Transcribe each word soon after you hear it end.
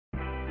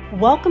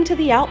Welcome to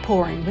The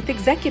Outpouring with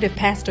Executive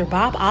Pastor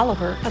Bob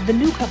Oliver of the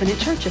New Covenant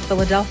Church of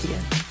Philadelphia.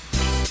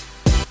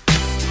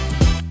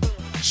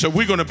 So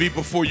we're going to be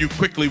before you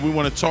quickly. We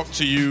want to talk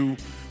to you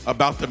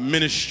about the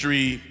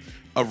ministry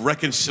of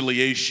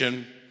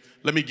reconciliation.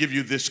 Let me give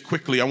you this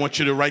quickly. I want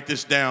you to write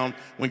this down.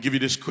 I want to give you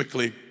this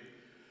quickly.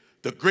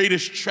 The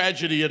greatest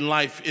tragedy in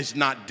life is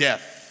not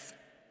death.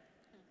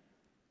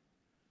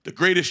 The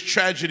greatest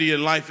tragedy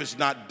in life is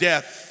not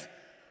death,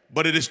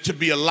 but it is to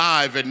be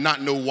alive and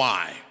not know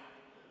why.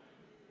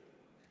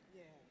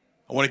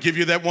 I want to give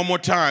you that one more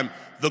time.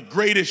 The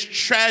greatest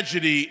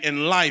tragedy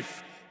in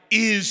life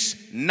is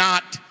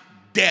not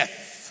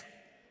death,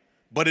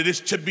 but it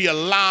is to be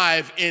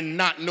alive and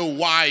not know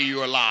why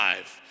you're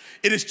alive.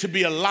 It is to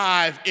be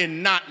alive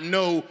and not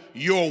know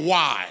your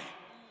why.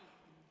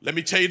 Let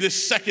me tell you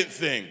this second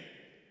thing.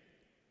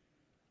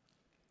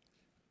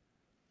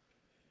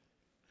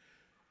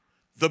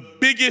 The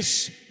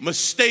biggest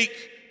mistake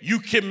you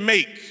can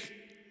make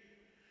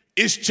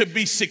is to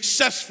be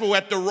successful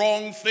at the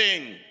wrong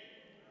thing.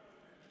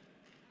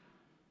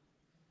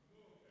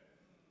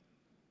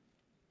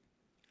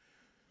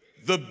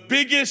 The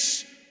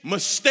biggest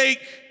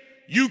mistake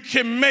you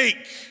can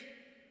make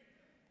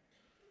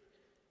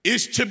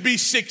is to be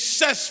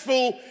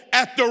successful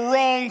at the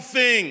wrong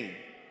thing.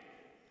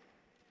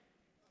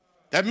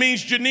 That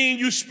means, Jeneen,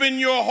 you spend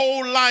your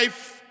whole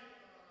life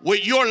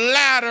with your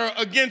ladder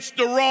against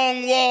the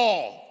wrong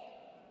wall.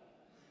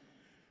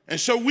 And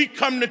so we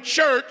come to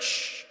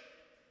church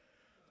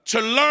to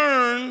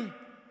learn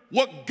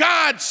what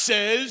God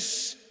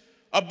says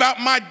about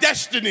my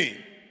destiny.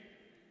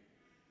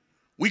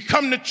 We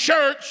come to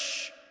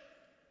church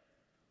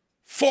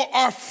for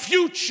our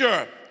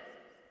future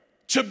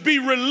to be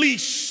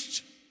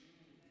released.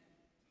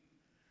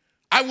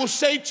 I will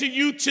say to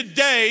you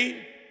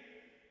today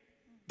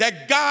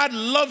that God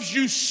loves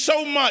you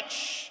so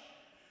much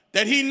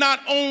that he not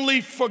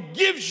only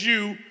forgives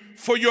you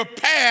for your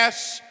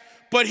past,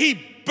 but he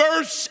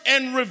bursts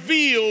and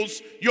reveals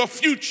your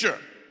future.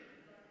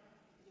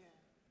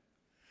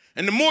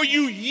 And the more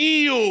you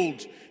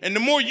yield and the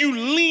more you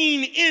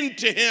lean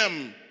into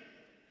him,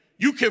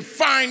 you can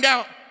find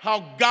out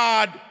how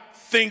God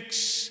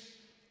thinks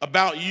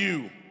about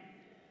you.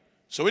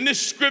 So in this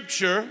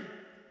scripture,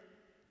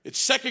 it's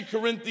 2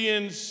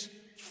 Corinthians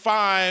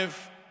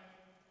 5,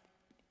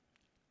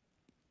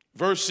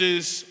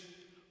 verses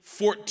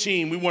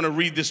 14. We want to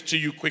read this to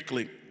you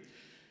quickly.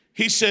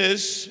 He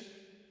says,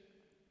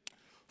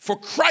 "For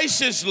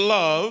Christ's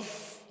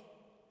love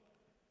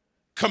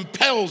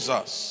compels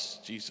us,"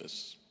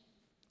 Jesus,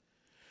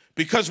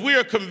 "because we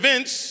are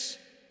convinced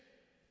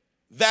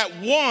that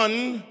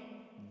one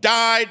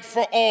died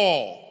for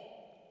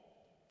all,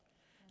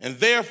 and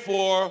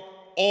therefore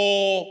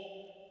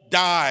all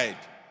died."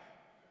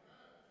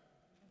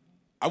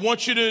 I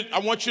want you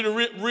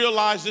to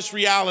realize this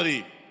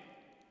reality,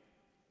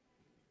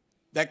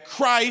 that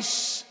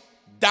Christ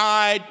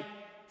died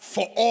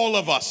for all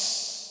of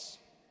us.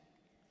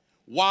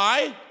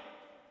 Why?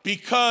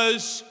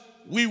 Because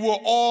we were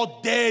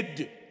all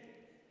dead.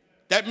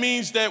 That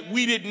means that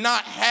we did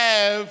not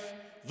have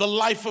the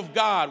life of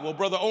God. Well,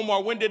 Brother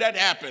Omar, when did that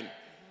happen?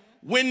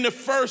 When the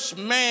first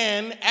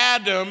man,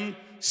 Adam,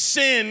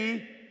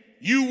 sinned,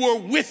 you were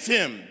with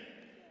him.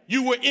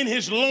 You were in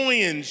his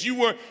loins. You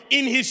were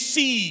in his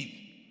seed.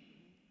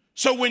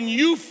 So when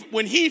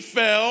he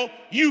fell,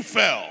 you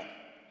fell.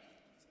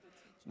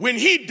 When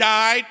he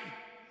died,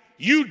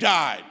 you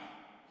died.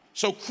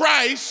 So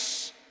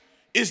Christ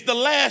is the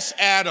last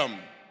Adam.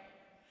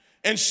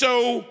 And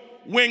so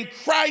when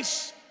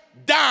Christ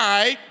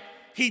died,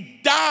 he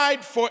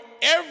died for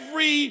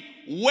every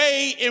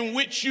way in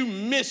which you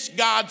miss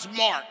God's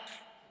mark.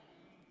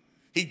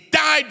 He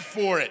died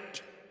for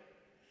it.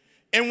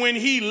 And when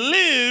he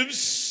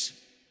lives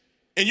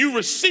and you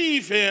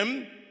receive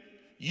him,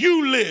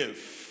 you live.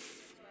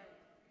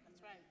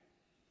 That's right.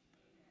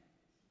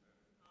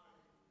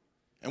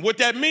 And what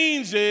that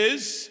means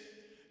is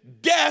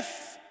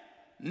death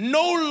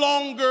no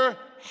longer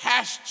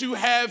has to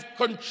have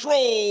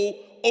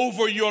control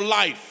over your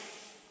life.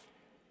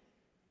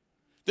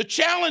 The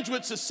challenge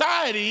with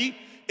society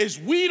is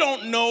we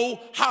don't know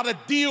how to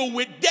deal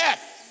with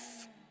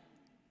death.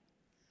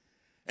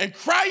 And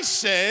Christ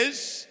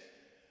says,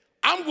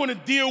 I'm going to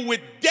deal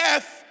with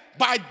death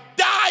by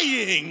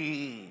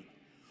dying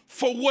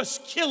for what's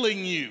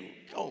killing you.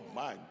 Oh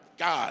my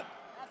God.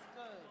 That's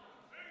good.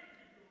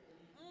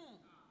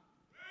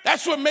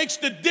 That's what makes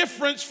the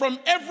difference from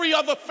every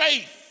other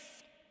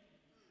faith.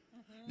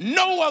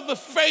 No other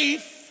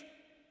faith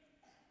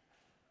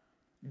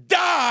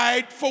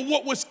died for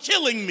what was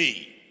killing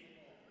me.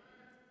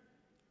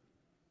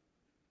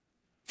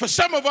 For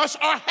some of us,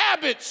 our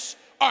habits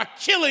are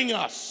killing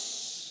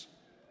us.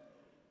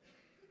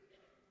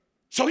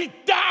 So he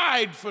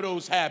died for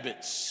those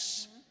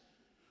habits.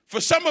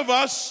 For some of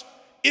us,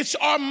 it's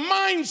our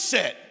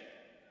mindset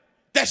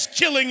that's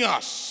killing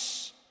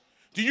us.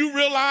 Do you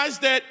realize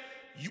that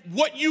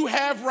what you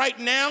have right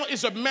now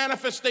is a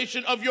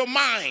manifestation of your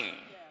mind?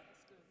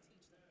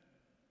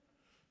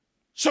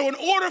 So in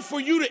order for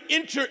you to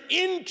enter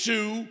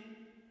into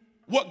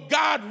what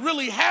God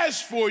really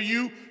has for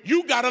you,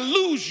 you got to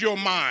lose your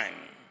mind.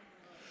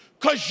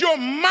 Because your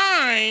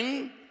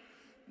mind,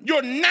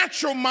 your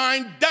natural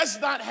mind,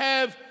 does not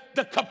have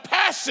the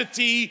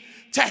capacity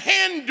to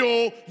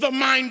handle the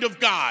mind of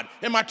God.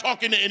 Am I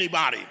talking to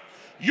anybody?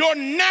 Your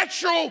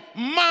natural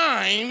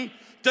mind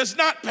does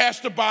not,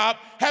 Pastor Bob,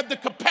 have the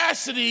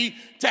capacity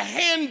to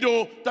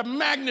handle the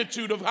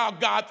magnitude of how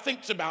God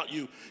thinks about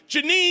you.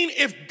 Jeneen,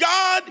 if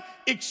God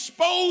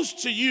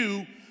exposed to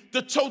you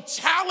the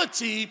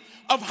totality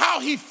of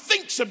how he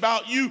thinks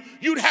about you,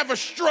 you'd have a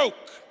stroke.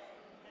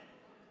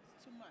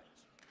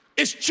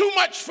 It's too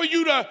much for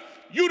you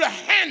to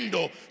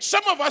handle.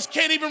 Some of us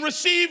can't even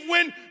receive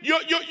when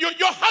your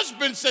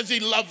husband says he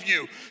loves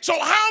you. So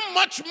how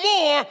much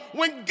more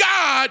when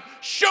God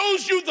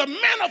shows you the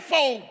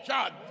manifold?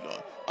 God,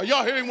 are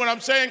y'all hearing what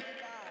I'm saying?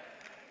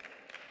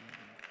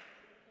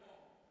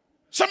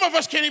 Some of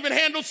us can't even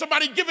handle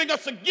somebody giving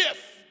us a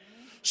gift.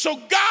 So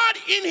God,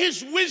 in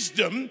his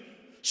wisdom,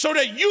 so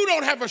that you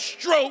don't have a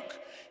stroke,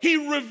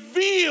 he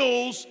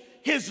reveals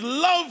his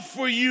love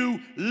for you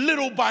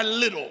little by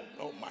little.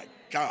 Oh my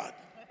God.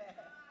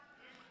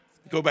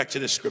 Go back to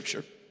this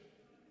scripture.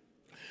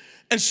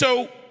 And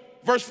so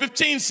verse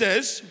 15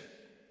 says,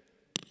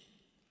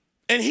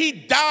 and he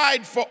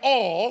died for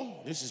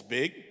all, this is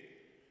big,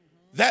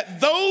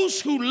 that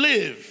those who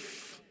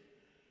live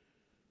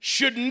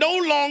should no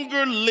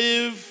longer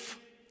live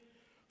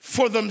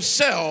for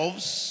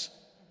themselves,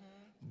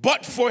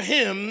 but for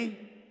him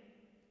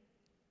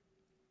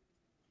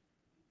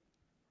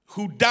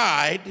who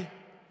died,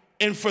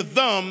 and for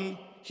them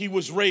he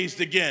was raised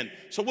again.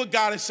 So what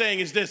God is saying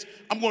is this: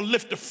 I'm going to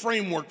lift the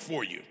framework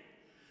for you.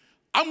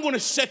 I'm going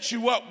to set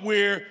you up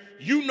where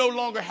you no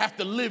longer have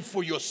to live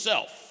for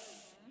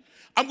yourself.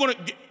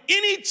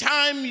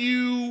 Anytime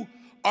you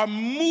are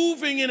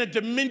moving in a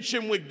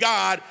dimension with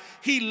God,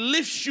 he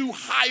lifts you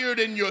higher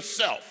than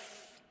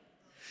yourself.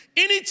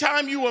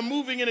 Anytime you are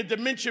moving in a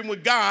dimension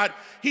with God,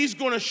 he's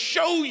going to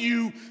show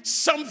you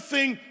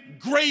something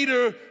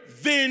greater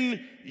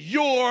than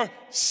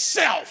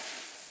yourself.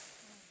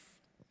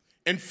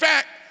 In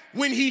fact,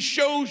 when he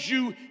shows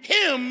you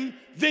him,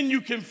 then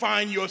you can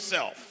find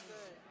yourself.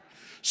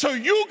 So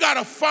you got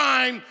to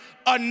find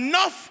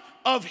enough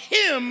of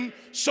him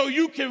so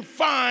you can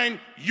find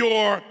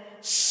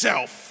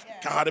yourself.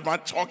 God, am I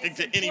talking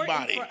to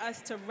anybody? It's important for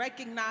us to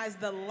recognize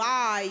the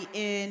lie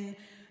in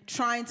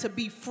trying to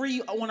be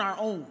free on our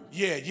own.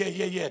 Yeah.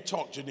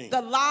 Talk, Jeneen.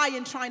 The lie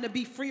in trying to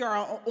be free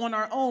on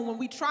our own. When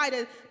we try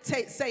to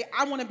say,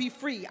 I want to be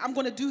free, I'm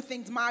going to do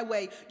things my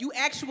way, you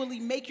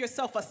actually make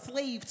yourself a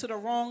slave to the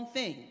wrong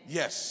thing.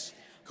 Yes.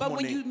 But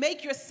when you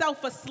make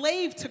yourself a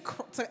slave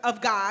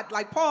of God,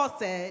 like Paul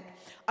said,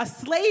 a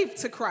slave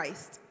to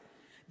Christ,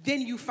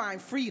 then you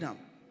find freedom.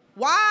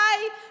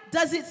 Why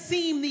does it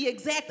seem the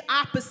exact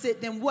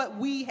opposite than what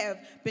we have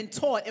been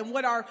taught and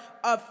what our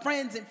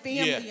friends and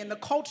family and the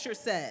culture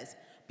says?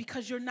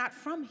 Because you're not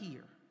from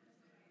here.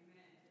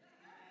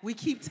 We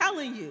keep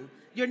telling you,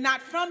 you're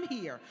not from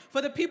here.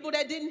 For the people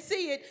that didn't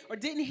see it or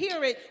didn't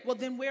hear it, well,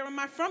 then where am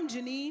I from,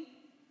 Jeneen?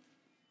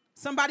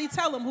 Somebody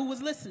tell them who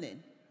was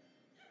listening.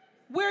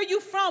 Where are you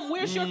from?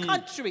 Where's your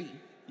country?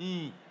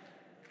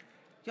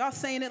 Y'all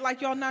saying it like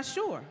y'all not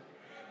sure.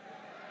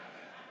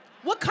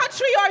 What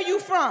country are you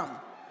from?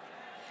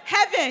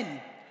 Heaven.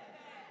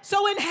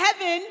 So in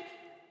heaven,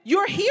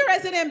 you're here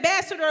as an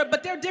ambassador,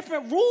 but there are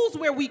different rules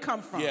where we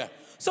come from. Yeah.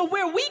 So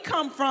where we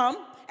come from,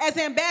 as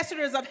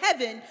ambassadors of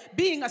heaven,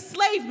 being a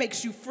slave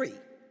makes you free.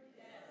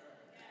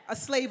 A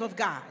slave of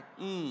God.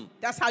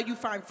 That's how you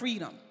find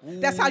freedom.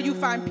 That's how you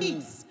find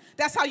peace.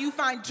 That's how you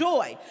find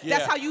joy. Yeah.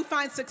 That's how you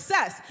find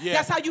success. Yeah.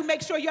 That's how you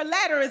make sure your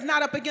ladder is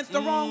not up against the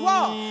wrong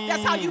wall.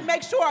 That's how you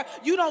make sure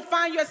you don't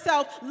find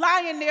yourself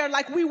lying there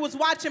like we was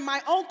watching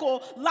my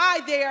uncle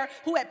lie there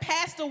who had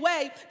passed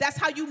away. That's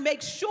how you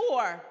make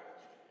sure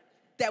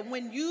that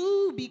when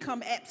you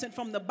become absent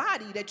from the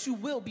body, that you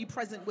will be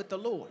present with the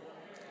Lord.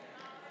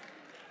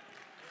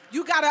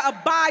 You got to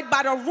abide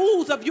by the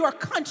rules of your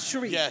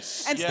country.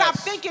 Yes. And stop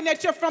thinking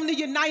that you're from the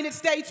United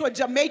States or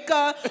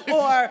Jamaica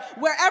or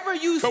wherever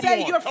you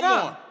say you're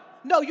from.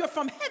 No, you're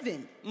from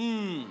heaven.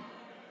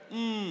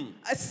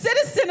 A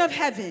citizen of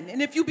heaven.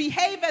 And if you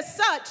behave as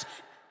such,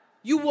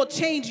 you will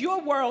change your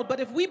world.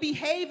 But if we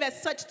behave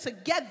as such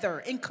together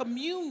in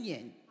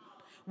communion,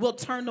 we'll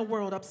turn the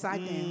world upside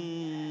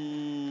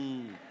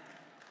down.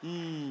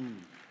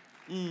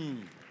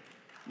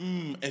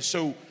 And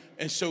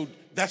so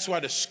that's why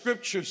the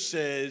scripture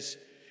says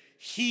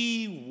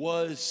he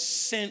was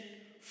sent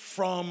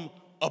from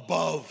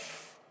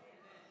above.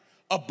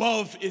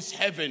 Above is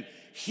heaven.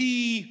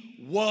 He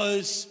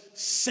was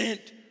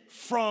sent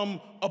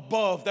from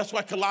above. That's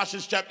why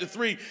Colossians chapter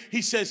 3,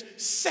 he says,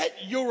 set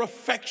your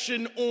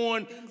affection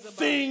on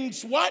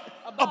things what?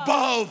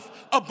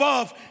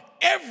 Above.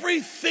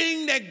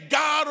 Everything that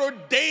God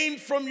ordained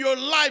from your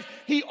life,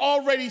 he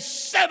already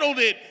settled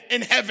it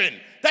in heaven.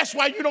 That's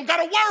why you don't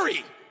got to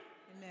worry.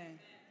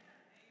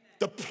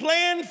 The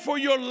plan for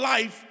your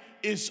life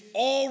is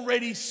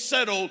already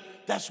settled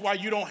That's why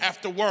you don't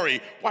have to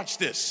worry. Watch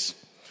this.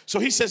 So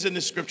he says in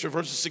this scripture,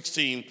 verse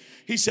 16,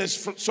 he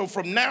says, so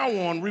from now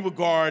on, we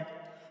regard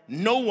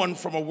no one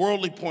from a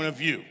worldly point of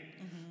view.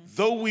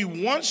 Though we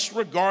once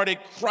regarded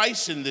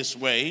Christ in this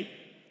way,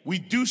 we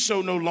do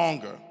so no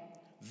longer.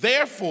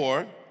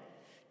 Therefore,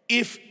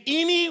 if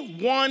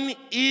anyone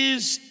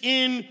is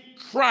in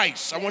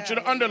Christ, I want you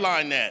to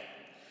underline that.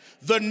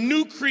 The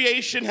new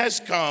creation has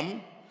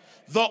come,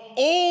 the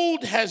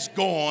old has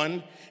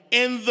gone,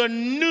 and the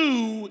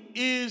new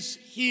is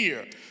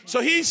here.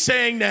 So he's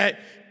saying that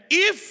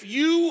if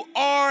you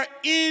are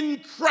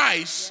in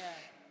Christ,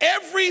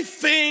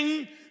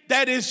 everything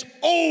that is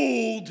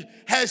old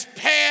has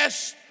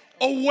passed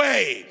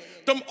away.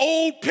 Them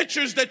old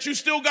pictures that you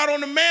still got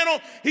on the mantle,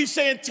 he's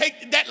saying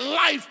take that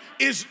life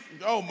is,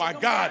 oh my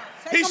God.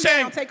 He's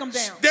saying take them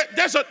down.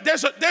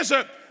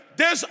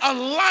 There's a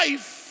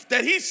life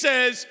that he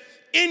says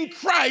in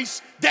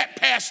Christ that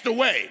passed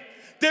away.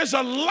 There's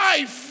a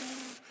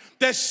life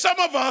that some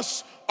of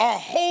us are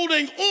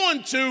holding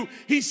on to.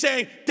 He's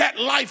saying that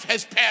life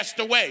has passed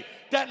away.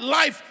 That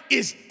life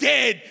is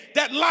dead.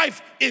 That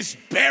life is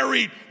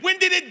buried. When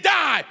did it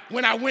die?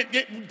 When I went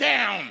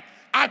down.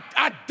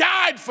 I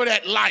died for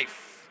that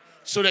life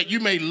so that you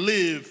may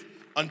live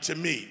unto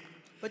me.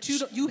 But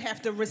you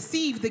have to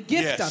receive the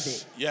gift of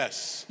it.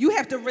 Yes. You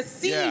have to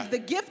receive the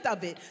gift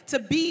of it. To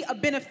be a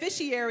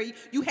beneficiary,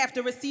 you have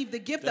to receive the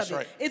gift of it.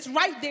 Right. It's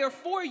right there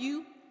for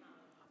you,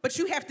 but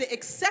you have to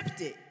accept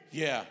it.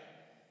 Yeah.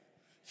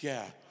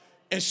 Yeah.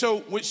 And so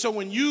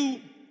when you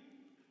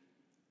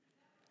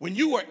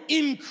are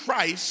in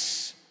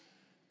Christ,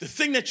 the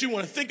thing that you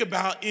want to think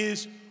about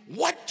is,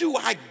 what do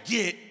I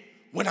get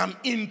when I'm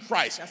in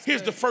Christ?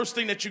 Here's the first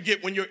thing that you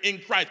get when you're in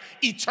Christ: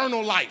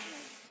 eternal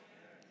life.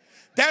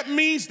 That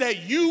means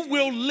that you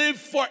will live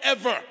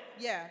forever.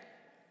 Yeah.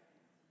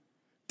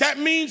 That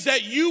means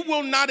that you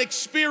will not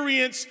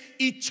experience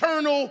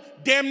eternal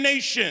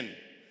damnation.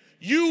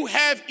 You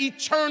have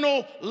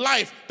eternal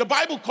life. The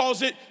Bible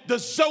calls it the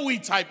Zoe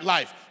type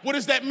life. What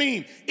does that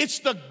mean? It's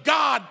the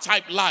God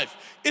type life.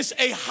 It's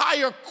a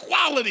higher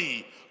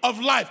quality of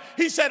life.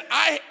 He said,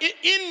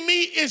 in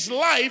me is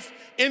life,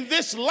 and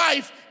this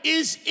life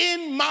is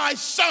in my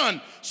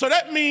Son. So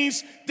that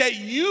means that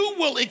you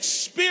will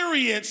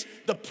experience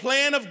the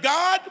plan of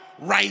God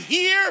right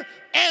here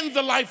and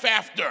the life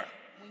after.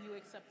 When you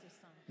accept His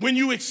Son. When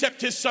you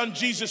accept His Son,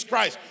 Jesus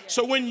Christ.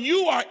 So when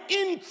you are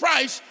in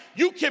Christ,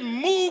 you can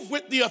move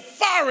with the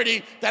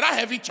authority that I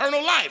have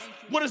eternal life.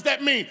 What does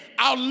that mean?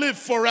 I'll live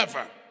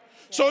forever.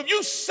 So if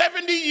you're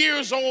 70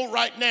 years old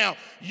right now,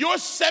 your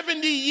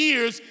 70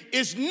 years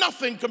is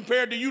nothing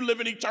compared to you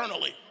living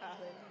eternally.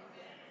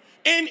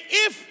 And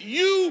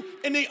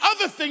the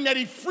other thing that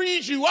He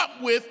frees you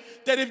up with,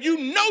 that if you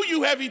know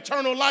you have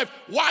eternal life,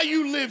 why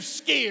you live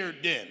scared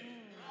then?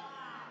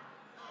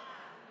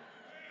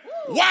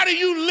 Why do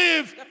you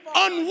live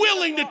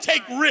unwilling to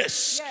take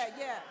risks?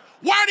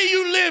 Why do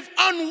you live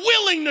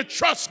unwilling to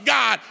trust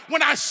God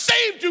when I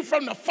saved you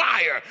from the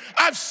fire?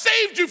 I've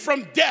saved you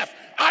from death.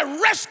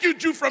 I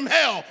rescued you from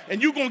hell,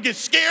 and you're going to get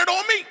scared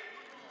on me?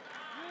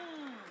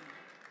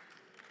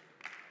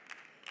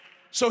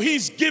 So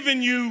He's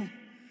given you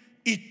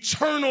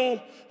eternal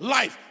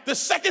life. The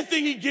second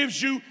thing He gives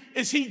you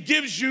is He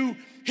gives you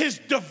His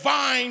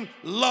divine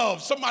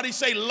love. Somebody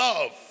say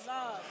love.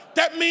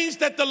 That means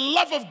that the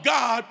love of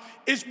God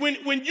is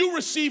when you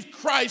receive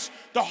Christ,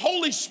 the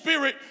Holy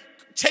Spirit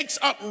takes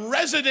up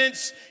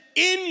residence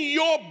in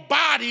your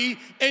body,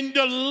 and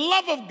the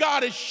love of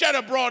God is shed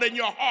abroad in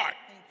your heart.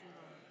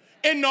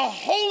 And the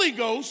Holy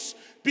Ghost,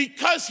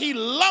 because He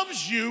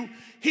loves you,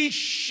 He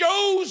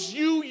shows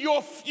you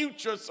your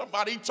future.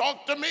 Somebody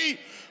talk to me.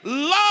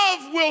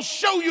 Love will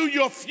show you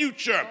your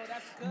future.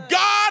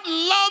 God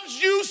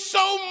loves you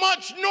so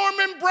much,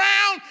 Norman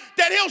Brown,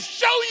 that He'll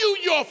show you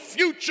your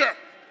future.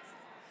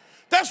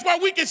 That's why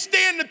we can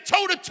stand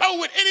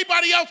toe-to-toe with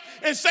anybody else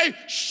and say,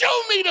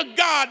 show me the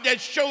God that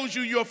shows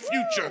you your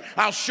future.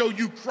 I'll show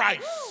you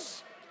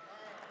Christ.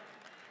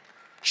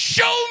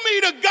 Show me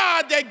the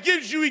God that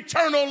gives you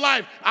eternal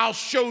life. I'll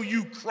show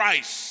you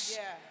Christ.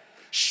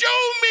 Show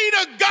me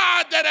the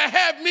God that'll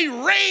have me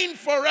reign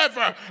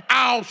forever.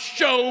 I'll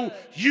show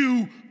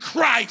you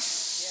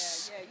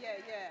Christ.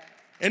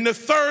 And the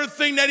third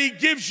thing that He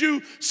gives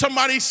you,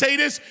 somebody say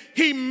this,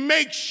 He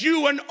makes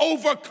you an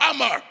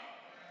overcomer.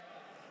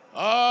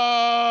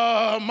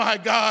 Oh my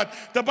God.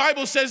 The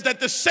Bible says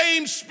that the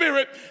same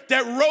Spirit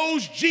that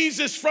rose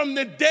Jesus from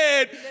the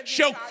dead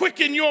shall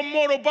quicken your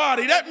mortal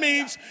body. That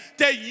means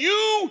that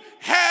you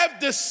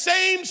have the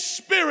same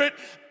Spirit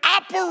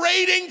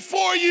operating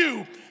for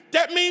you.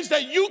 That means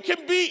that you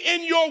can be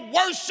in your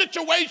worst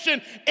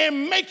situation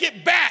and make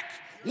it back.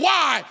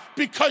 Why?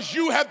 Because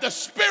you have the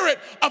spirit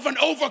of an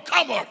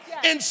overcomer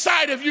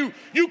inside of you.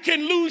 You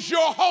can lose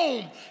your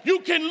home. You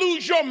can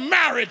lose your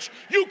marriage.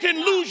 You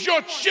can lose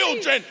your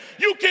children.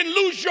 You can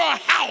lose your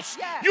house.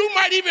 You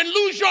might even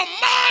lose your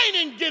mind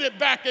and get it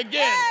back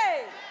again.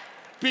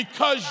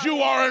 Because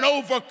you are an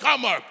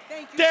overcomer.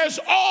 There's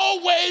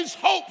always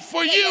hope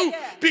for you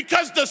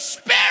because the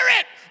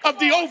Spirit of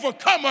the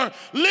overcomer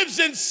lives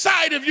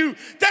inside of you.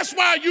 That's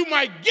why you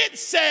might get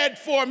sad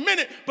for a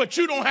minute, but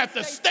you don't have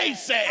to stay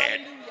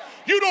sad.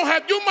 You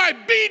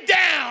might be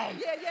down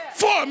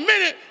for a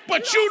minute,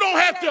 but you don't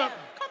have to.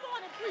 Come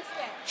on and preach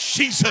that.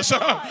 Jesus,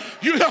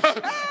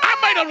 I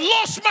might have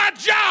lost my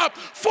job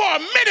for a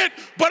minute,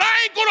 but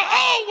I ain't gonna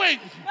always.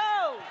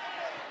 No.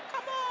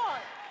 Come on.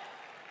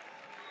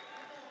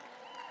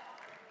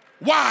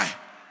 Why?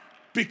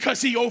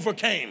 Because he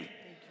overcame.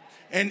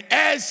 And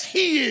as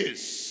he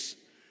is,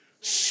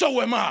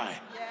 so am I.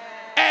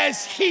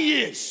 As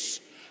he is,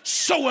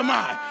 so am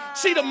I.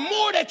 See, the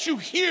more that you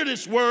hear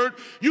this word,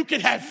 you can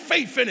have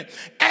faith in it.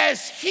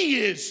 As he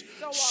is,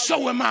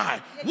 so am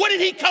I. What did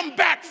he come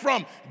back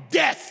from?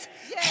 Death,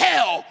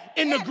 hell,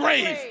 in the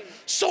grave.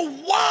 So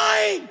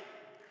why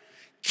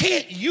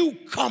can't you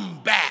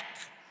come back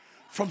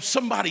from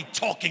somebody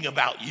talking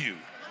about you?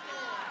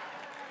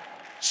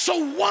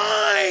 So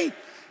why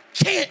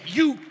can't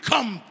you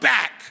come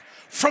back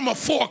from a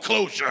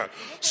foreclosure?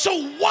 So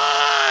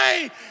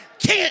why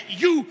can't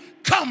you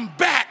come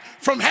back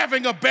from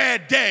having a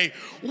bad day?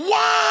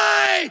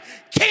 Why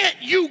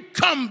can't you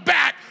come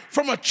back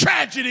from a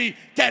tragedy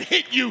that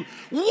hit you?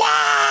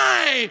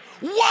 Why?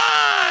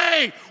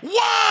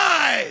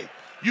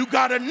 You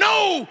gotta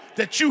know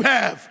that you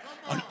have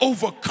an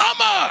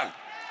overcomer.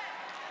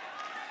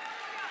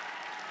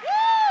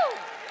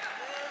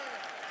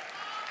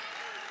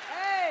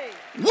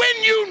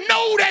 When you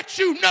know that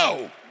you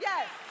know,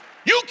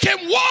 you can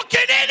walk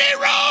in any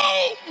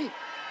room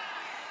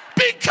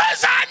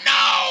because I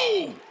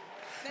know.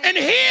 And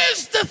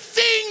here's the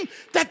thing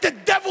that the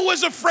devil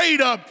is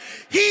afraid of.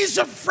 He's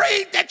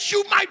afraid that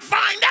you might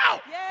find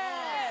out.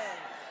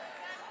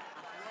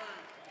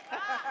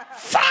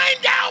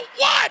 Find out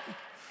what?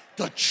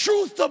 The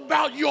truth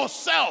about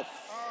yourself.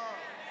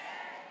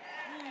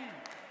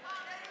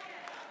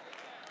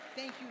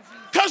 Thank you, Jesus.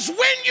 Because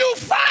when you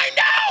find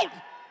out,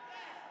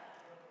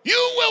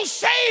 you will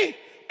say,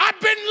 I've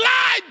been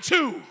lied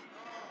to.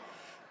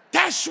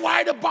 That's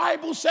why the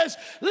Bible says,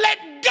 let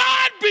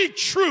God be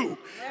true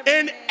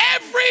and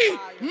every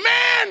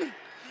man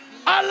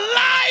a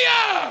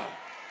liar.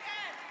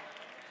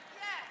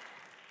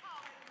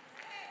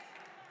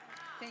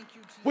 Thank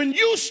you, Jesus. When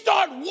you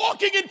start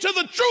walking into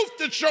the truth,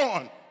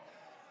 Deshaun,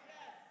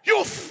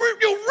 you'll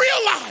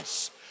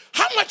realize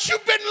how much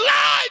you've been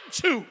lied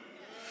to.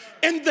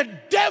 And the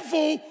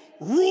devil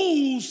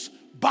rules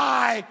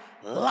by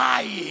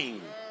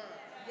lying.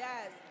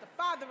 Yes, the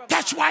Father of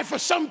That's why for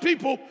some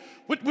people,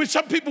 with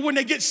some people when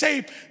they get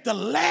saved, the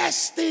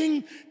last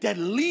thing that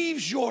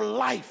leaves your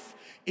life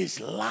is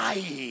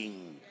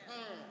lying.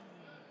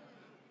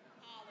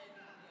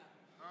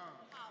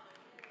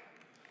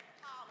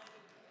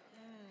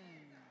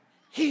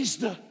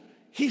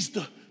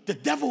 The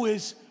devil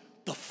is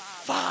the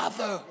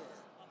father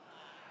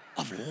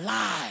of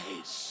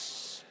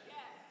lies.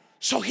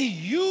 So he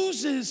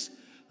uses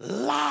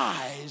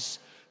lies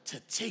to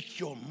take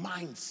your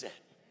mindset.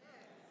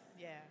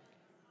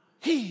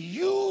 He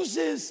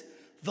uses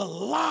the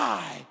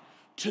lie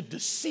to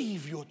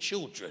deceive your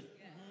children.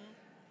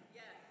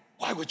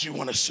 Why would you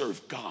want to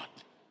serve God?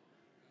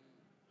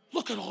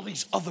 Look at all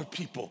these other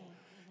people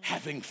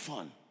having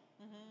fun.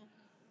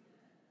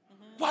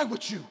 Why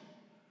would you?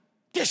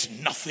 There's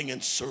nothing in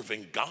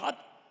serving God.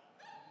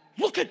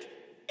 Look at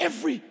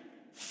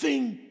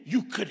everything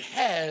you could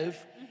have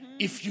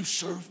if you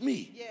serve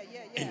me.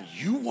 And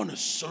you want to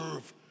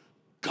serve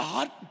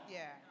God?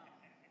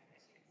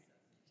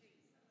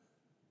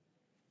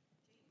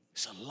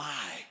 It's a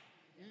lie.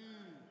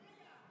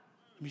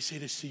 Let me say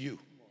this to you.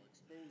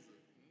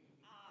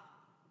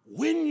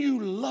 When you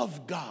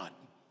love God,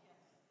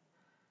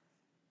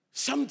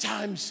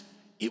 sometimes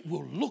it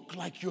will look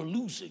like you're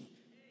losing.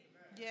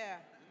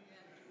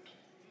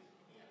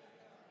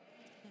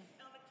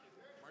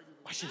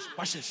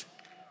 Watch this.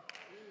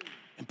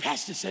 And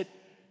Pastor said,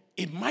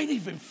 it might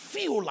even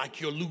feel like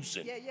you're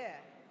losing.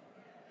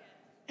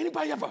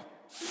 Anybody ever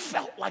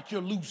felt like you're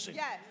losing?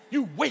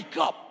 You wake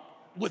up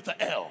with the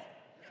L.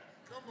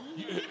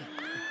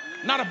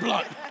 Not a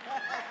blunt.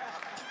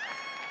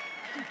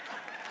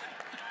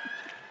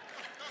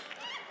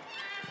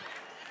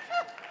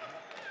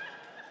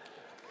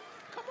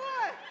 Come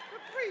on,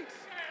 preach.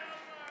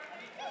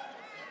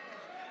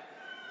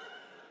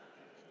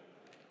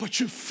 But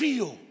you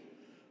feel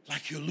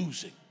like you're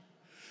losing.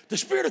 The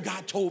Spirit of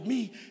God told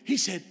me, he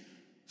said,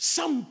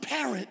 some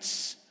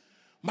parents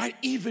might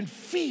even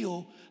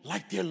feel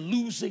like they're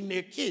losing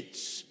their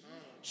kids.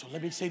 So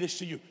let me say this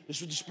to you. This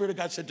is what the Spirit of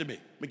God said to me.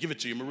 Let me give it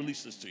to you. I'm going to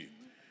release this to you.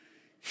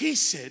 He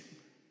said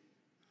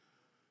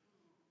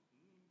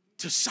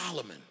to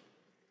Solomon,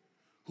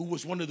 who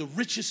was one of the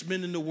richest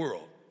men in the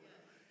world,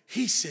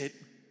 he said,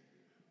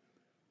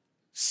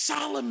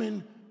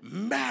 Solomon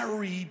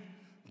married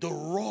the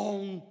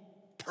wrong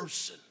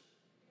person.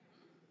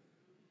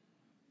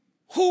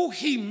 Who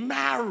he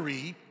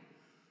married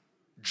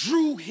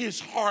drew his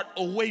heart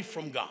away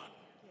from God.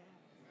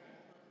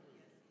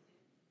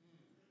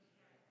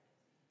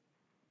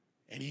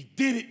 And he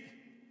did it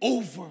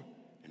over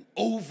and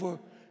over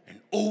and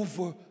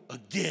over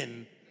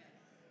again.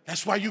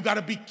 That's why you got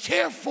to be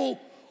careful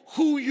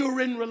who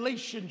you're in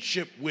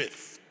relationship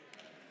with.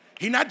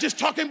 He's not just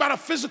talking about a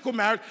physical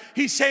marriage.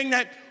 He's saying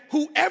that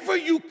whoever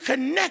you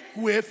connect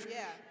with,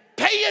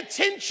 pay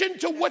attention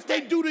to what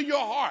they do to your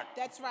heart.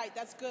 That's right.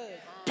 That's good.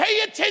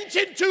 Pay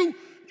attention to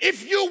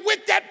if you're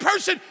with that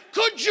person,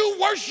 could you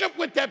worship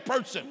with that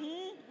person?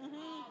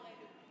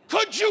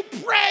 Could you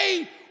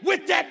pray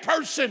with that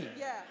person?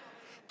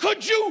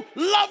 Could you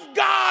love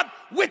God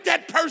with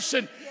that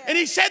person? And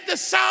he said to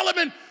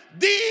Solomon,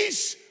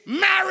 these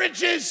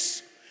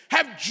marriages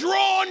have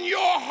drawn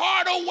your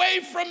heart away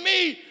from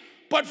me,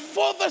 but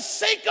for the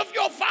sake of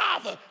your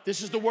father,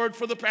 this is the word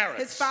for the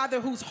parents. His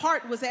father whose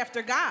heart was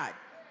after God.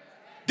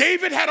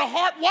 David had a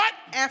heart what?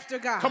 After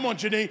God. Come on,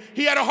 Jeneen.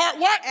 He had a heart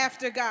what?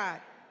 After God.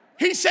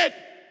 He said,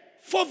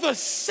 for the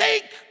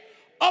sake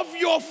of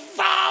your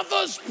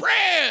father's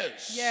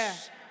prayers. Yeah.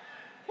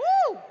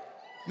 Woo!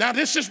 Now,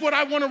 this is what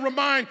I want to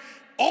remind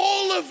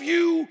all of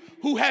you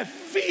who have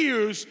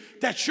fears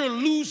that you're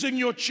losing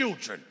your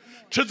children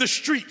to the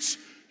streets.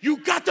 You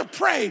got to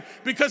pray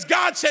because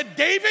God said,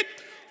 David,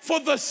 for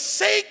the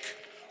sake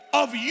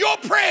of your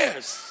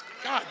prayers.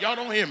 God, y'all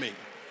don't hear me.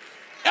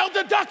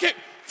 Elder Duckett,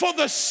 for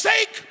the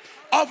sake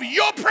of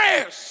your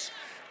prayers.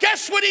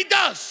 Guess what he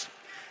does?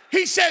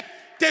 He said,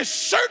 there's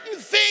certain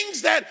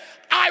things that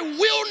I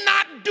will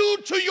not do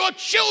to your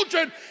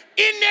children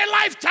in their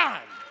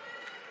lifetime.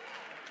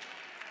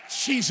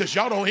 Jesus,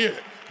 y'all don't hear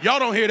it. Y'all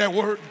don't hear that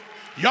word.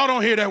 Y'all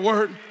don't hear that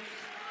word.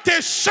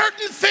 There's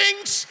certain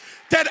things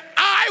that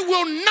I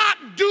will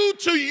not do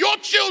to your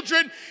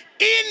children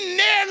in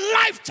their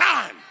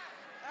lifetime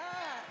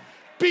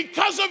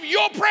because of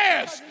your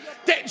prayers.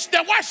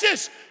 Now watch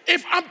this.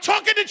 If I'm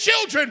talking to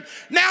children,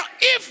 now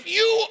if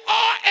you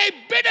are a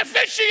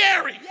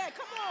beneficiary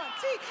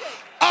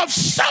of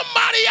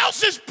somebody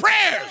else's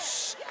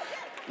prayers,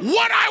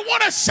 what I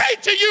want to say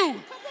to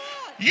you,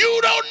 you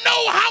don't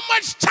know how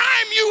much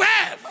time you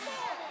have.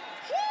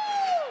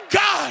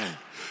 God,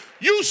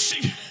 you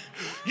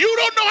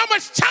don't know how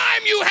much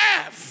time you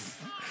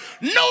have.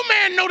 No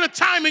man know the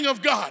timing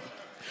of God.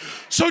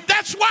 So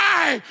that's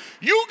why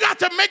you got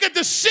to make a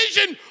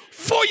decision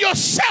for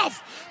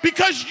yourself,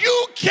 because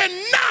you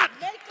cannot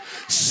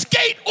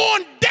skate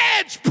on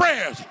dad's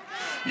prayers.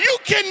 You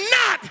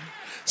cannot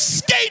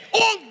skate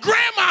on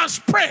grandma's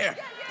prayer.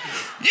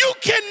 You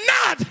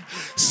cannot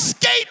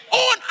skate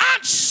on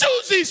Aunt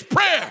Susie's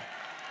prayer.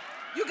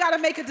 You got to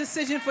make a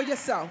decision for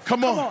yourself.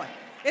 Come on.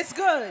 It's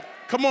good.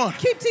 Come on.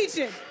 Keep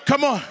teaching.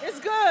 Come on. It's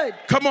good.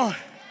 Come on.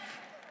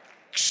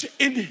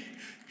 And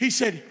he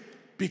said,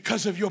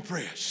 because of your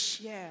prayers.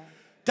 Yeah.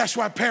 That's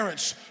why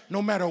parents,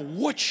 no matter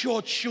what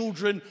your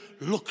children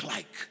look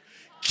like,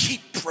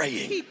 keep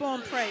praying. Keep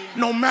on praying.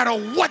 No matter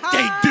what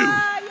they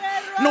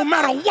do, no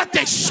matter what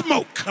they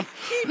smoke,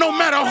 no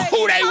matter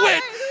who they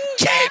with,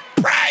 keep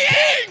praying.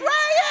 Keep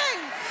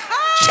praying.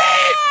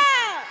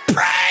 Keep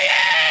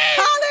praying.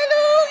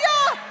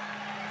 Hallelujah.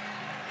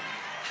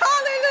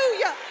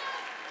 Hallelujah.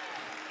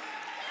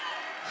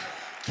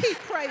 Keep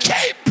praying.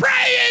 Keep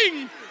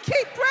praying.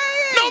 Keep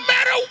praying. No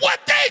matter what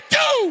they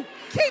do,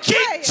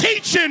 keep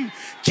teaching,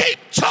 keep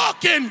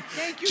talking,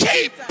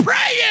 keep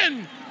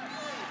praying.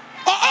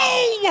 An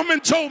old woman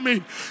told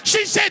me,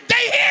 she said, they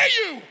hear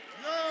you.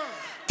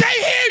 They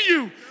hear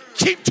you.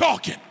 Keep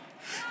talking,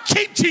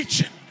 keep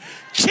teaching,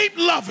 keep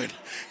loving,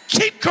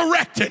 keep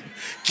correcting,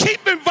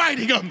 keep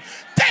inviting them.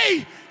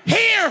 They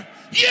hear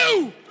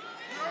you.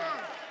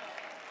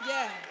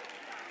 Yeah.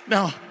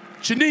 Now,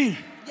 Jeneen,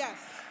 yes,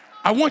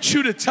 I want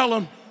you to tell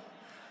them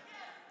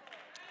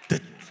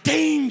the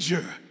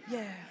danger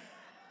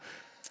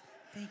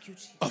Thank you,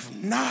 Jesus.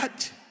 of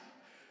not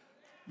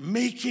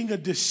making a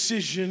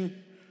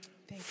decision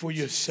for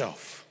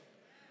yourself.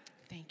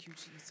 Thank you,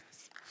 Jesus.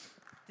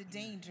 The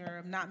danger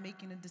of not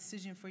making a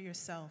decision for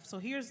yourself. So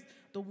here's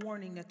the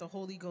warning that the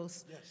Holy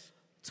Ghost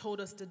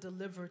told us to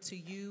deliver to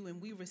you,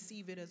 and we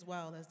receive it as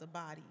well as the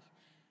body.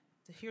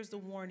 So here's the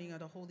warning of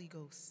the Holy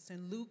Ghost. It's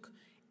in Luke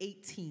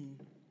 18,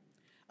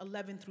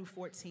 11 through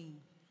 14.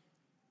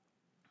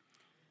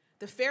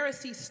 The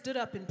Pharisee stood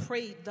up and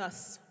prayed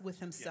thus with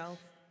himself.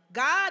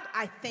 God,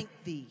 I thank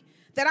thee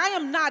that I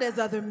am not as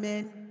other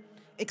men,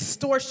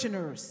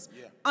 extortioners,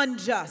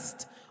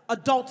 unjust,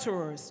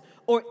 adulterers,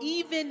 or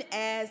even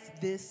as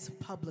this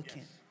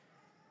publican.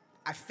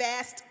 I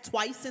fast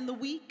twice in the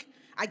week.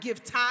 I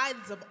give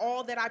tithes of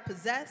all that I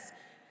possess.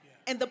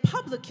 And the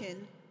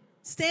publican,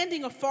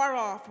 standing afar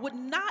off, would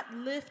not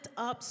lift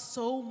up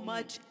so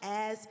much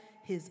as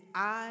his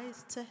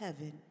eyes to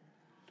heaven,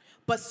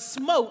 but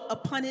smote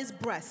upon his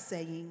breast,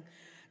 saying,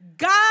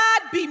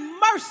 God be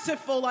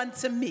merciful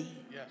unto me.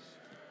 Yes.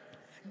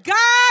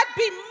 God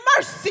be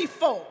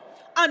merciful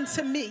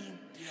unto me.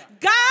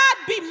 God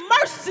be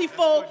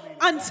merciful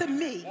unto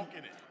me,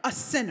 a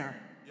sinner.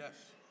 Yes.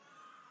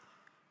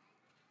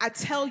 I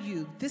tell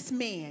you, this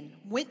man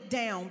went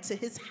down to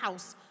his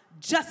house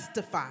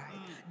justified.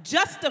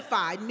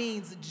 Justified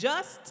means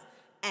just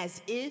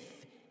as if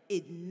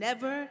it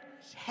never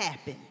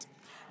happened.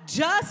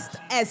 Just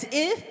as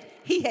if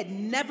he had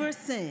never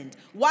sinned.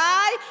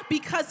 Why?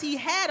 Because he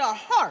had a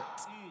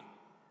heart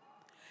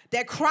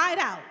that cried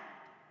out,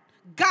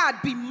 God,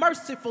 be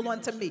merciful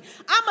unto me.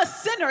 I'm a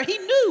sinner. He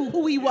knew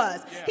who he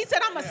was. He said,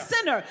 I'm a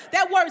sinner.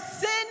 That word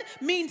sin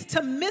means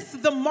to miss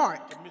the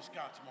mark. Miss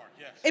God's mark,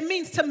 yes. It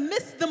means to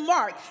miss the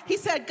mark. He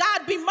said,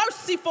 God, be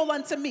merciful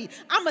unto me.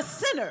 I'm a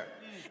sinner.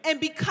 And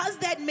because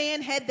that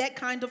man had that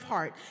kind of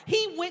heart,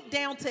 he went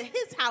down to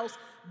his house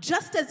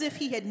just as if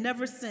he had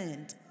never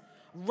sinned,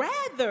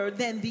 rather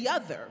than the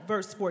other.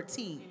 Verse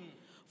 14.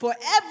 For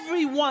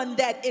everyone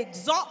that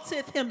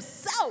exalteth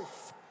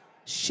himself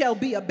shall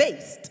be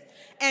abased,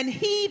 and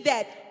he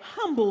that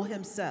humble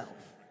himself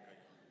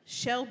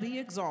shall be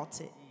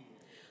exalted.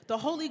 The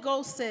Holy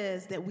Ghost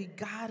says that we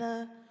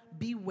gotta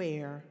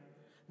beware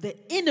the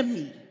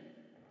enemy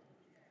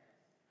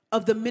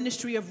of the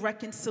ministry of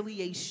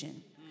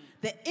reconciliation.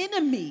 The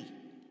enemy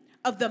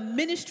of the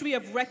ministry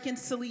of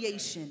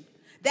reconciliation.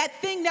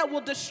 That thing that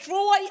will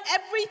destroy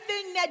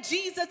everything that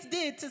Jesus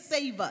did to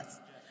save us.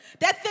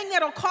 That thing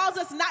that will cause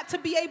us not to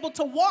be able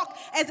to walk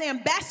as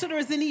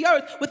ambassadors in the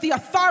earth with the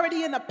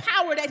authority and the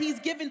power that he's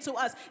given to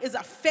us is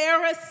a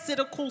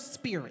pharisaical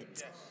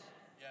spirit. Yes.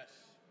 Yes.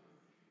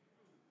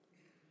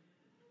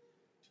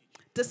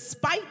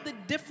 Despite the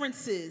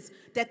differences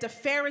that the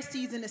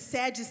Pharisees and the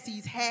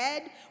Sadducees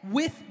had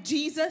with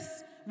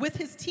Jesus, with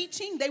his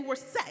teaching, they were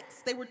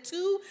sects. They were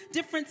two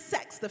different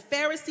sects, the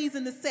Pharisees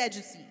and the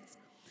Sadducees.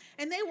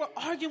 And they were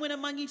arguing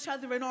among each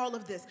other in all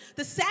of this.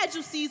 The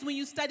Sadducees, when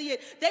you study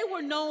it, they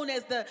were known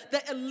as the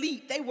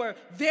elite. They were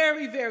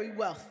very, very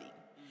wealthy.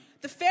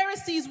 The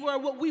Pharisees were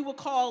what we would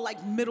call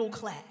like middle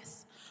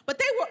class. But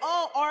they were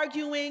all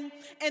arguing.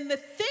 And the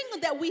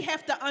thing that we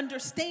have to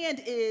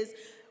understand is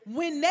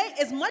when they,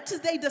 as much as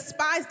they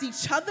despised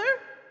each other,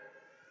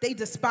 they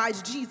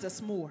despised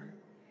Jesus more.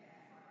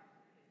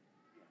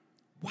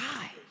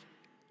 Why?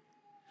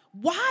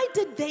 Why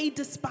did they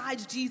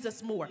despise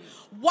Jesus more?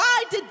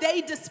 Why did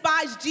they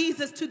despise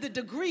Jesus to the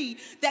degree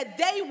that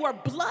they were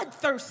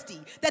bloodthirsty,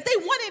 that they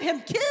wanted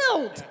him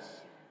killed?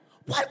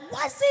 What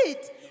was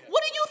it?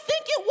 What do you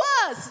think it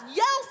was?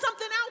 Yell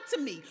something out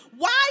to me.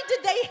 Why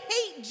did they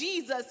hate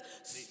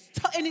Jesus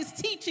and his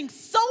teaching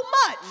so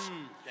much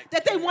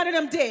that they wanted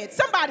him dead?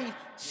 Somebody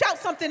shout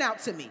something out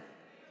to me.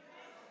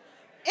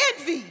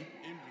 Envy.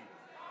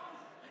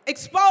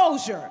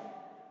 Exposure.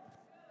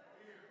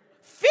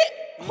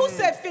 Fear. Who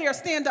said fear?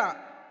 Stand up.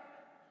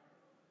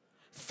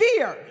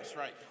 Fear. That's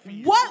right.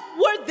 Fear. What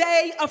were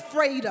they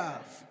afraid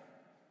of?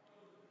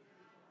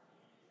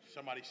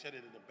 Somebody said it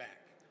in the back.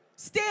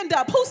 Stand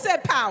up. Who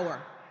said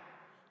power?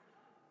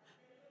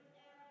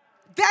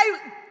 They.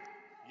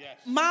 Yes.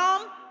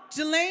 Mom,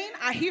 Jeneen,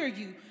 I hear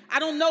you. I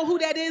don't know who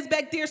that is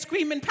back there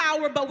screaming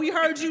power, but we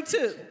heard you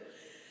too.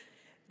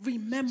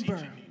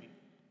 Remember,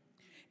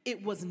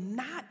 it was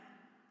not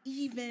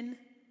even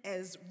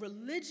as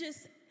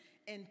religious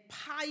and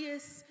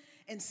pious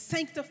and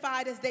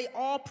sanctified as they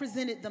all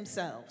presented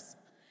themselves.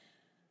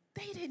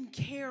 They didn't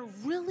care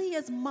really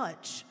as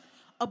much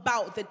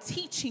about the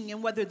teaching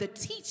and whether the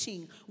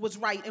teaching was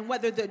right and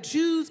whether the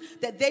Jews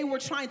that they were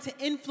trying to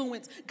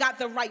influence got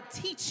the right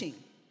teaching.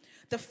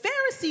 The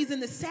Pharisees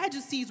and the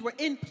Sadducees were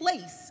in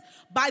place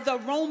by the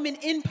Roman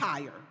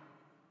Empire.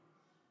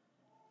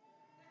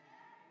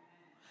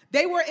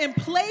 They were in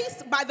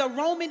place by the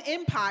Roman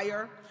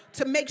Empire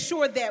to make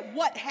sure that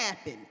what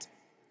happened?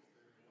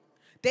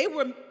 They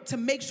were to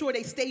make sure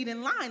they stayed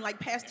in line, like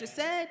Pastor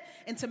said,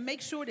 and to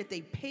make sure that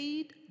they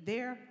paid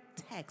their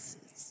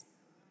taxes.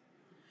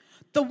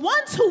 The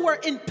ones who were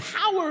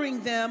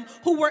empowering them,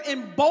 who were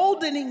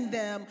emboldening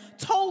them,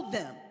 told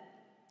them,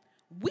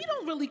 we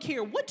don't really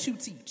care what you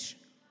teach.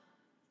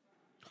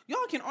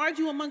 Y'all can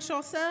argue amongst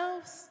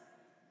yourselves,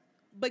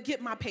 but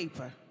get my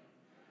paper.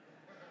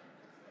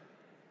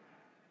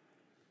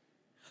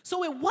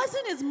 So it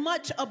wasn't as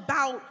much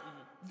about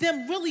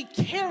them really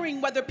caring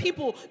whether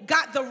people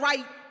got the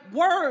right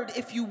word,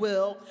 if you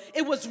will.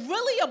 It was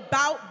really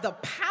about the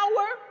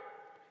power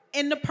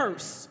and the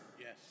purse.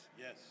 Yes,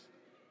 yes,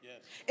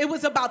 yes. It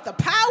was about the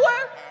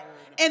power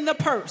and the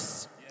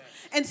purse. Yes.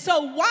 And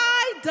so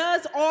why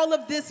does all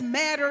of this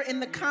matter in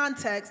the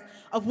context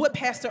of what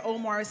Pastor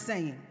Omar is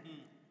saying?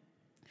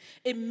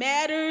 It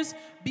matters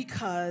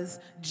because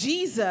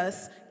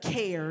Jesus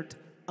cared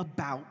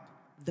about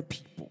the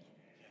people.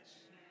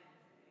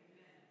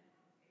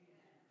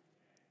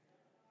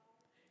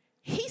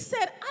 He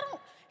said,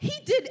 he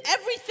did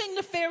everything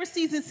the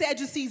Pharisees and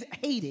Sadducees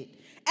hated.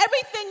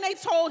 Everything they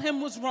told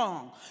him was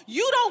wrong.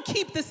 You don't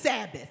keep the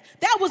Sabbath.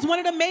 That was one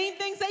of the main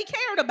things they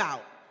cared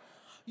about.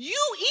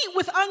 You eat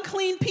with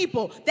unclean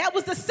people. That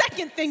was the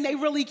second thing they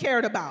really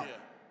cared about. Yeah.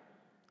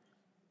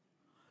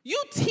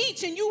 You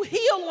teach and you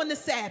heal on the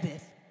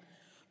Sabbath.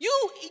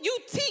 You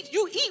teach,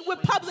 you eat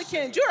with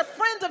publicans. You're a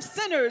friend of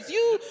sinners.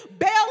 You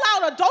bail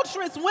out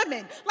adulterous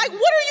women. Like,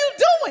 what are you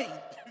doing?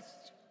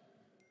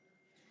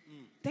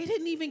 They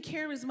didn't even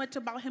care as much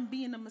about him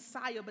being the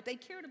Messiah, but they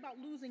cared about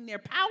losing their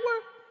power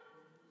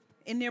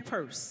and their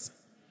purse.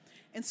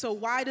 And so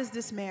why does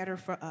this matter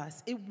for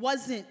us? It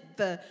wasn't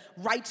the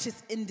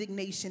righteous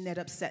indignation that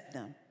upset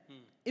them.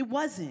 It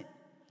wasn't.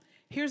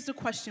 Here's the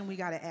question we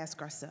got to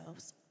ask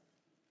ourselves.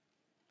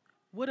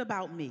 What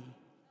about me?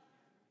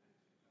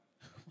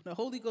 When the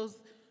Holy Ghost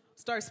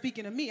started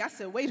speaking to me, I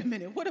said, wait a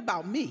minute, what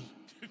about me?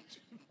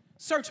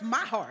 Search my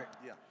heart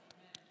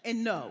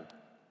and know.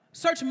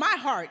 Search my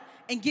heart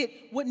and get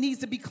what needs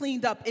to be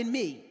cleaned up in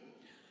me.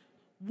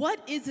 What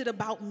is it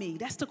about me?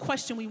 That's the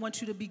question we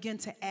want you to begin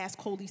to ask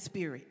Holy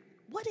Spirit.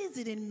 What is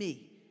it in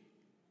me?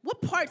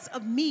 What parts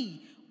of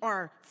me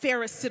are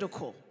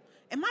pharisaical?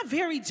 Am I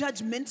very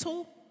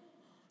judgmental?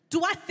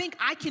 Do I think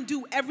I can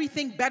do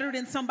everything better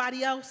than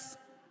somebody else?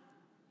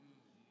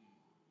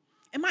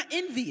 Am I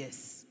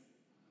envious?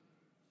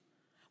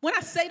 When I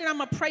say that I'm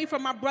going to pray for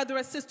my brother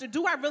or sister,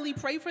 do I really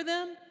pray for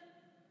them?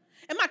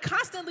 Am I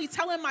constantly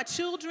telling my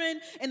children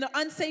and the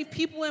unsaved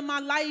people in my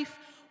life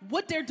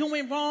what they're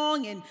doing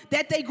wrong and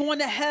that they're going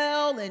to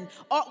hell? And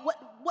how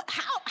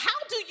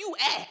do you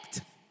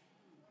act?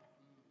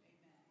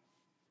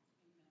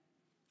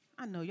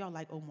 I know y'all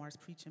like Omar's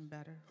preaching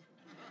better.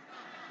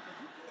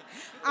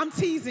 I'm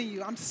teasing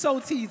you. I'm so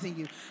teasing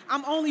you.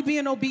 I'm only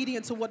being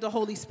obedient to what the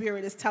Holy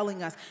Spirit is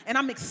telling us. And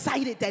I'm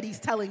excited that he's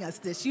telling us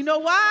this. You know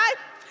why?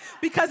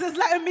 Because it's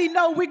letting me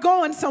know we're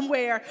going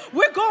somewhere.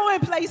 We're going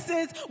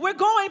places. We're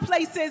going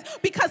places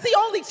because he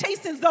only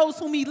chastens those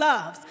whom he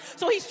loves.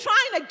 So he's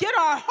trying to get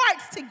our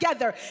hearts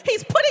together.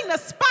 He's putting the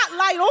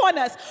spotlight on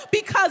us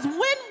because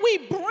when we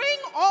bring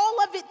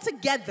all of it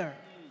together,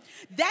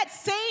 that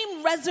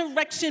same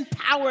resurrection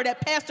power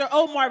that Pastor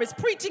Omar is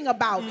preaching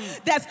about,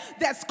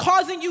 that's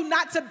causing you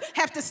not to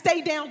have to stay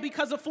down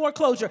because of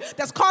foreclosure,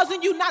 that's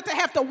causing you not to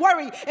have to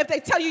worry if they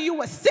tell you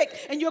were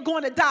sick and you're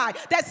going to die.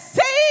 That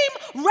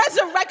same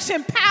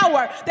resurrection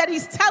power that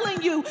he's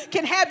telling you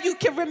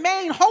can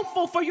remain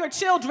hopeful for your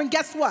children.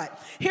 Guess what?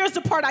 Here's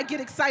the part I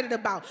get excited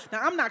about.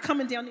 Now, I'm not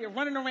coming down here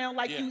running around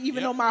like you,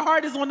 even though my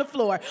heart is on the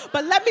floor.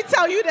 But let me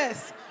tell you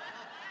this.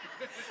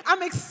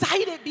 I'm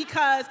excited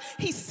because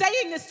he's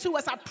saying this to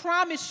us. I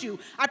promise you,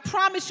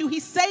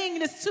 he's saying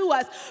this to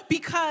us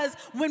because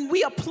when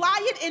we apply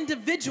it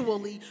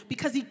individually,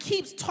 because he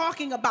keeps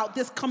talking about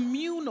this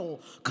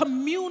communal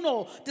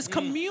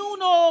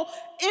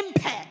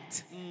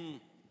impact.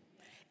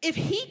 If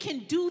he can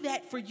do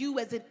that for you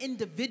as an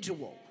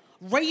individual,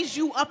 raise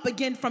you up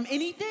again from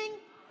anything,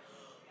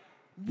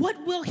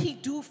 what will he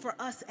do for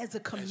us as a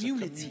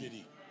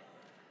community?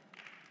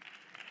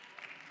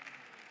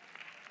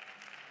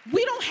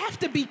 We don't have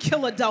to be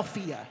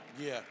Philadelphia.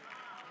 Yeah,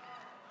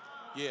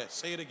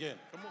 say it again.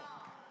 Come on.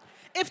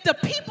 If the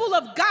people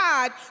of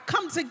God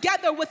come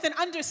together with an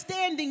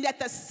understanding that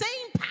the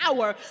same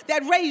power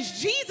that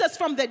raised Jesus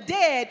from the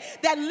dead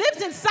that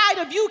lives inside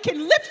of you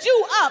can lift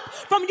you up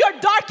from your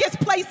darkest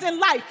place in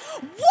life,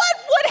 what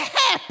would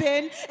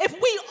happen if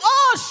we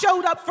all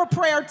showed up for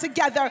prayer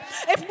together?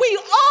 If we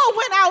all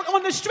went out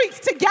on the streets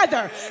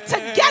together?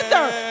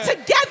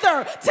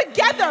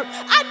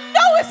 I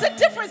know it's a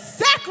different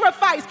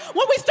sacrifice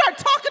when we start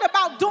talking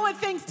about doing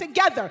things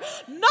together.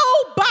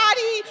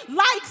 Nobody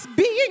likes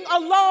being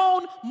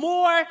alone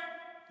more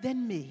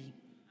than me.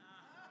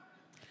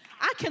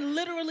 I can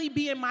literally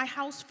be in my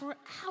house for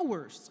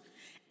hours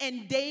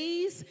and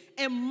days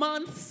and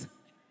months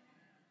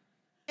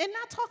and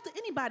not talk to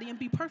anybody and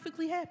be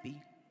perfectly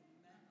happy.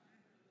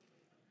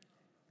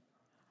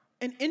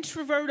 An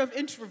introvert of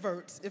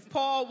introverts, if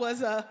Paul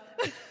was a...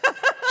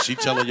 She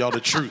telling y'all the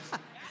truth.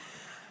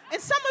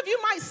 And some of you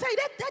might say,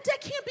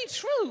 that can't be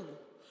true.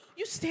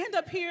 You stand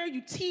up here,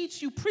 you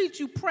teach, you preach,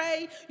 you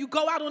pray, you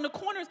go out on the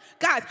corners.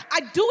 Guys,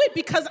 I do it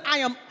because I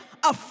am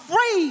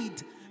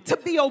afraid to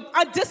be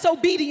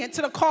disobedient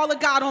to the call of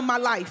God on my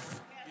life.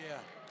 Yeah.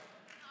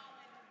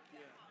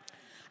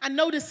 I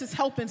know this is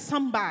helping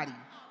somebody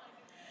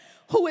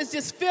who is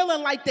just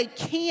feeling like they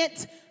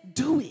can't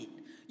do it.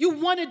 You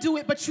want to do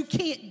it, but you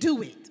can't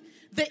do it.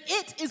 The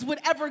it is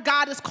whatever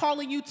God is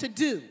calling you to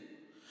do.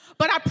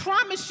 But I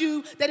promise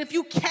you that if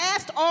you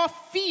cast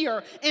off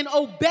fear and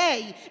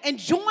obey and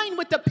join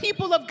with the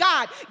people of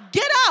God,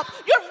 get up.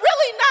 You're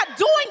really not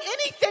doing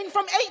anything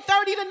from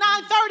 8:30 to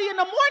 9:30 in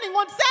the morning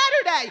on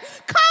Saturday.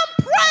 Come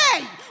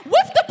pray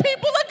with the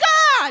people of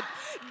God.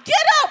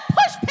 Get up.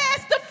 Push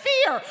past the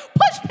fear.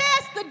 Push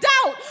past the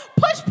doubt.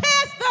 Push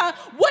past the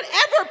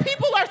whatever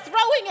people are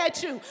throwing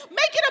at you.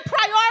 Make it a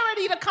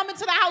priority to come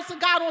into the house of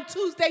God on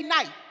Tuesday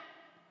night.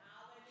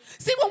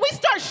 See, when we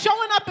start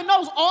showing up in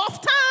those off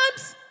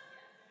times,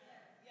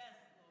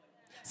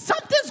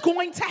 something's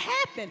going to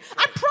happen.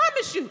 I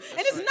promise you.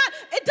 And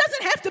it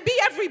doesn't have to be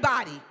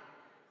everybody.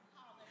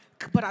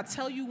 But I'll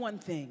tell you one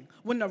thing.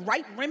 When the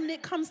right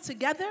remnant comes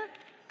together,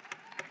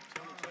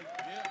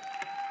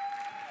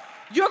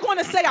 you're going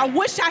to say, I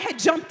wish I had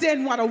jumped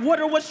in while the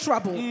water was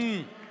troubled.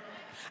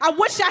 I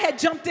wish I had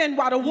jumped in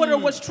while the water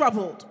was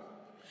troubled.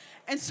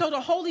 And so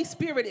the Holy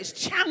Spirit is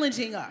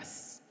challenging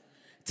us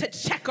to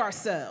check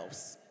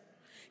ourselves.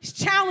 He's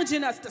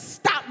challenging us to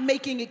stop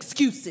making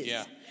excuses.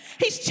 Yeah.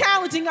 He's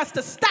challenging us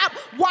to stop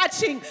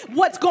watching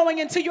what's going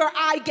into your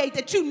eye gate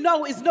that you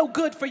know is no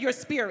good for your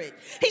spirit.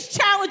 He's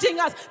challenging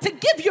us to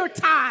give your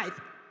tithe.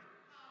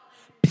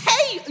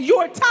 pay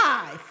your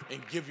tithe.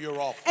 And give your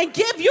offering. And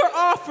give your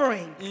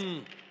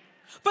offerings.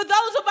 For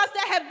those of us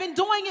that have been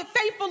doing it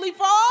faithfully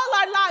for all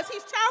our lives,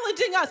 he's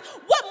challenging us.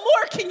 What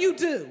more can you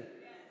do?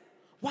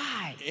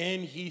 Why?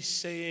 And he's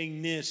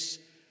saying this,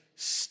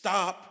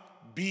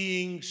 stop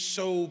being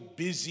so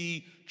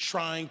busy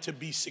trying to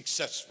be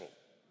successful.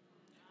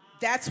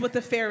 That's what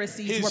the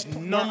Pharisees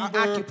were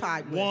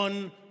occupied with.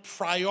 One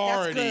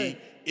priority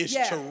is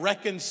to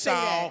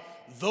reconcile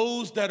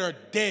those that are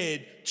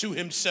dead to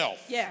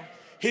himself. Yeah.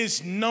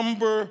 His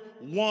number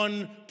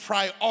one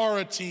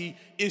priority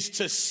is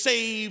to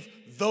save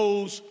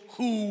those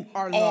who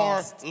are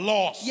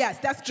lost. Yes,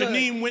 that's good.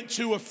 Jeneen went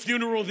to a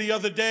funeral the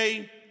other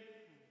day.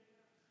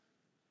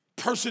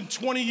 Person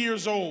 20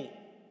 years old.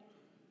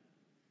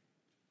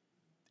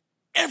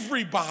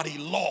 Everybody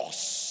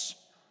lost.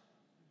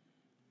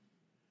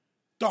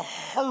 The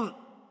hurt,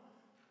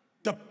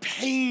 the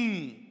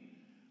pain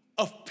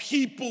of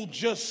people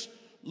just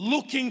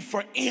looking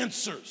for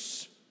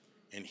answers.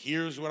 And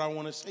here's what I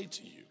want to say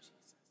to you.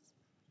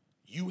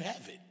 You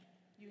have it.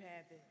 You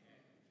have it.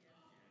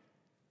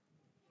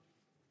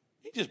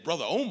 He just,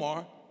 Brother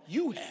Omar,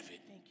 you have it.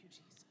 Thank you,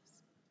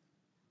 Jesus.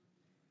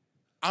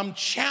 I'm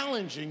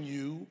challenging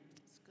you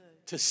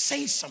to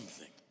say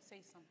something.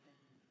 Say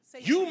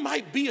something. You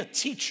might be a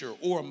teacher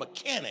or a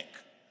mechanic,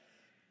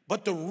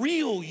 but the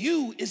real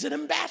you is an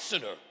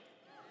ambassador.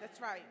 That's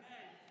right.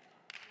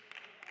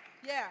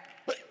 Yeah.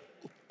 But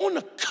on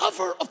the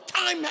cover of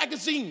Time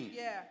magazine,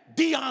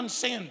 Deion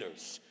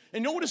Sanders.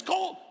 And you know what it's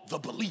called? The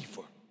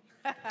Believer.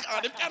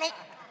 God, if I don't.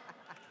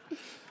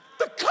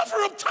 The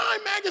cover of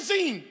Time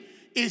magazine,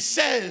 it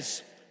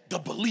says The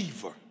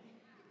Believer.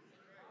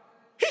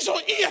 He's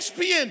on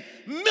ESPN,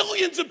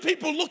 millions of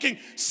people looking.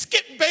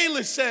 Skip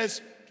Bayless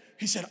says,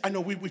 he said, I know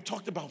we've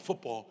talked about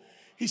football.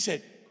 He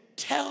said,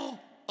 tell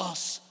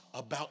us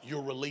about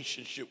your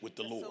relationship with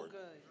the Lord. So good.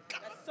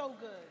 That's so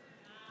good.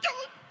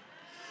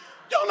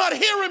 Y'all not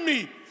hearing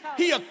me.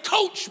 He a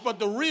coach, but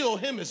the real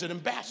him is an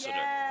ambassador.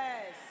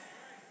 Yes.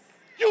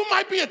 You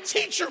might be a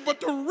teacher, but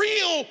the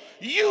real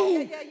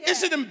you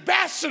is an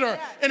ambassador.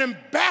 Yes. An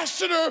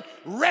ambassador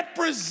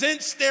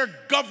represents their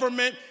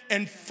government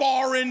and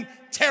foreign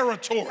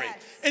territory.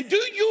 Yes. And do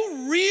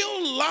you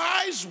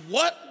realize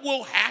what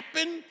will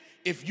happen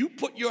if you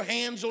put your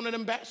hands on an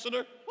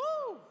ambassador?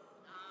 Woo.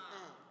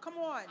 Come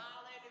on.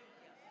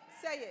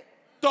 Say it.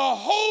 The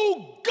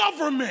whole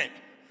government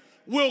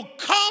will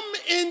come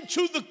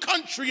into the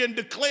country and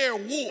declare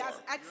war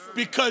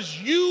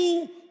because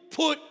you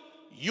put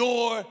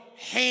your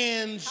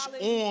hands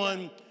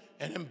on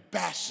an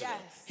ambassador.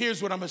 Yes.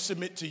 Here's what I'm going to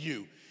submit to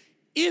you.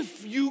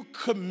 If you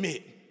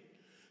commit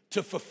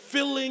to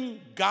fulfilling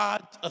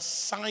God's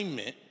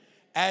assignment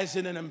as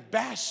an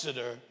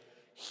ambassador,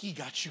 he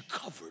got you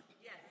covered.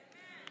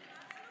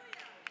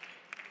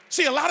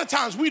 See, a lot of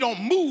times we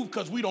don't move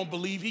because we don't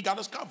believe he got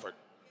us covered.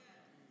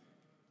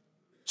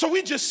 So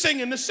we just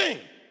singing to sing,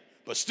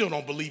 but still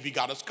don't believe he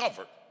got us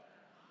covered.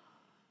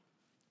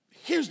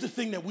 Here's the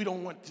thing that we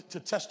don't want to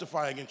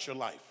testify against your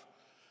life.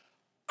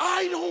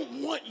 I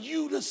don't want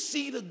you to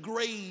see the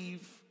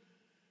grave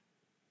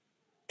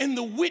and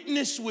the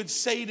witness would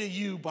say to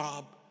you,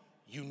 Bob,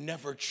 you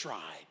never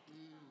tried.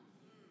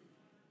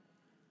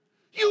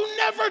 You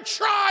never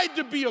tried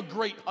to be a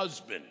great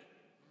husband.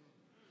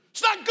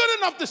 It's not good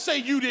enough to say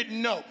you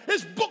didn't know.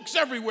 There's books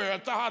everywhere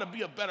as to how to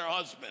be a better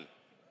husband.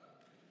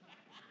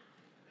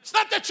 It's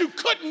not that you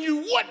couldn't, you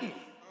wouldn't.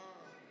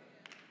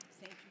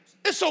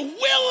 It's a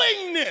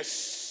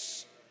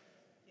willingness.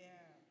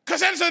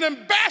 Because as an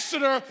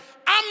ambassador,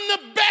 I'm the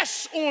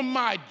best on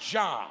my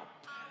job.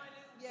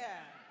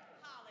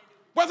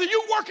 Whether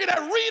you're working at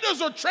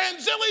Rita's or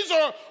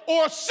Transilli's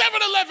or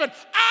 7-Eleven,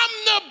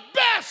 I'm the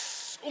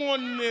best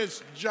on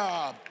this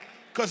job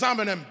because I'm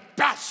an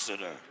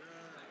ambassador.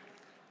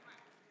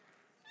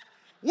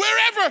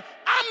 Wherever,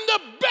 I'm the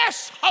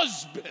best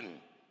husband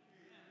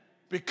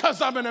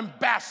because I'm an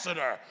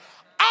ambassador.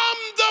 I'm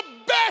the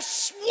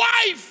best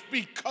wife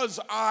because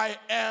I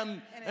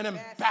am an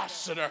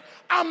ambassador.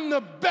 I'm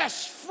the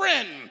best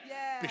friend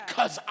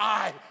because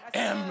I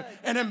am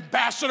an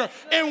ambassador.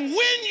 And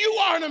when you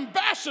are an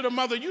ambassador,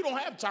 mother, you don't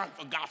have time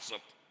for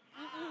gossip.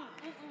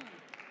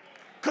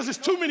 Because there's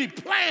too many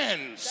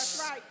plans.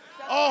 That's right.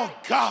 Oh,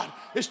 God.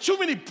 There's too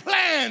many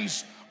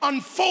plans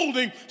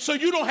unfolding, so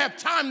you don't have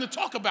time to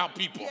talk about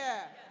people.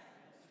 Yeah.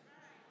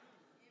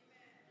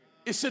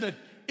 It's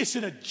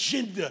an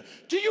agenda.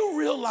 Do you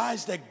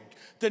realize that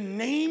the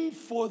name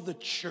for the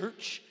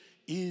church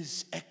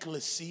is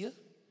ecclesia?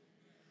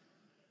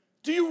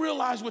 Do you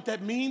realize what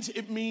that means?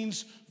 It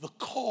means the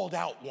called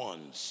out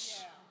ones.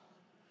 Yeah.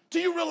 Do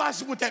you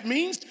realize what that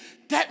means?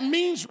 That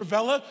means,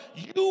 Ravella,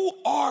 you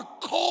are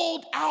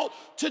called out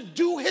to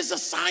do his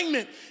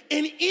assignment.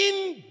 And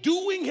in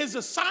doing his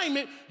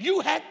assignment, you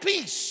have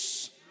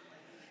peace.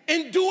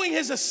 In doing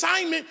his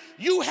assignment,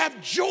 you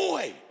have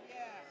joy.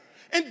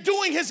 And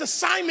doing his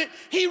assignment,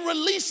 he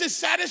releases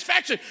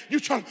satisfaction.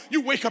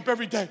 You wake up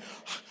every day,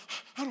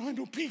 I don't have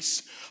no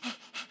peace.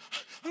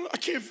 I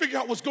can't figure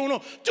out what's going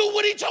on. Do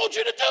what he told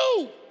you to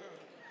do.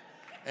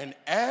 And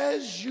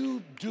as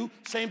you do,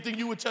 same thing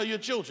you would tell your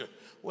children.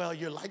 Well,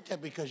 you're like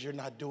that because you're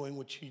not doing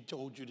what he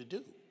told you to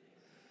do.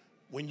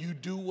 When you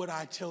do what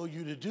I tell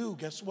you to do,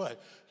 guess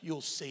what?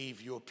 You'll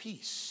save your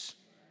peace.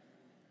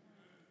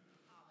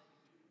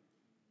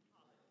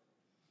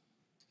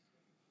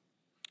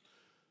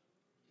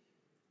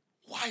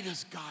 Why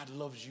does God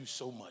love you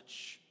so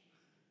much?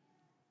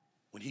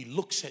 When he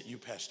looks at you,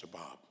 Pastor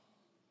Bob,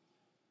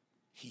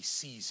 he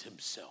sees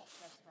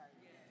himself. That's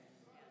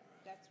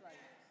right. That's right.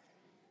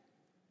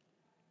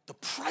 The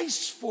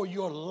price for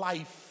your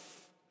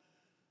life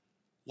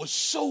was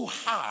so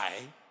high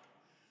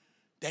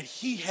that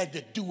he had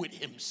to do it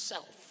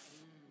himself.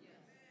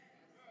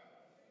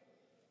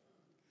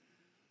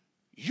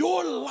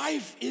 Your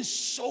life is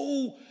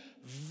so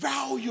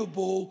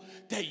valuable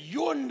that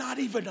you're not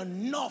even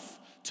enough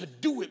to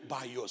do it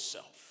by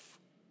yourself.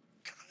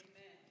 God.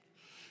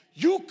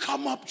 You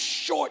come up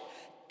short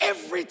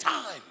every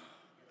time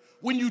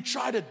when you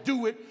try to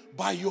do it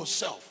by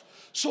yourself.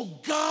 So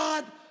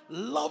God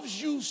loves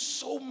you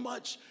so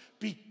much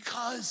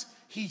because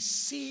he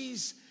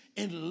sees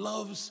and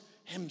loves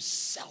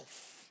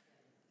himself.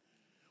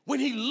 When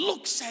he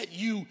looks at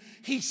you,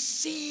 he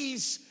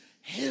sees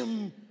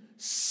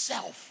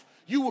himself.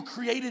 You were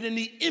created in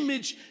the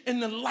image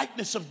and the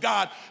likeness of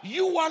God.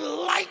 You are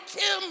like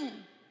him.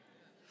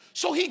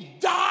 So he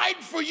died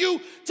for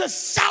you to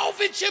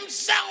salvage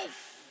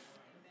himself.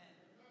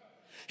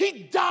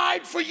 He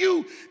died for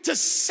you to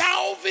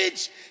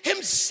salvage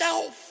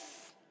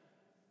himself.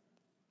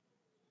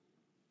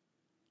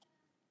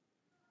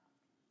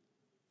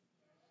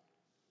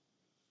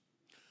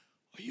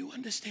 Are you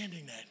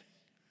understanding that?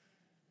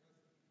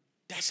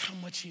 That's how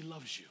much he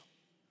loves you.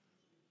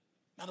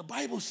 Now the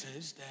Bible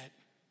says that,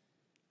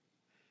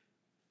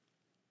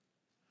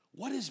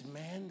 what is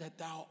man that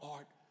thou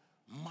art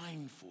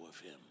mindful of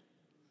him?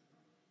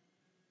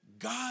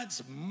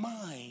 God's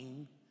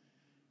mind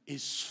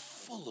is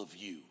full of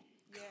you.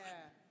 Yeah.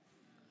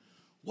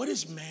 What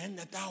is man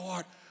that thou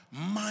art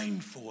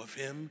mindful of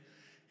him,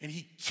 and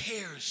he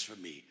cares for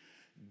me?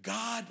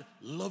 God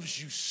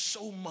loves you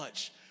so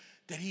much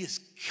that he is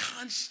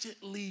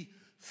constantly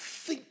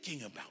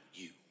thinking about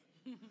you.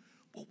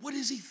 But what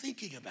is he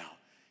thinking about?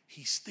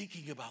 He's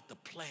thinking about the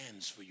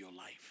plans for your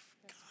life.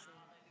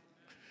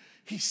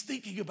 He's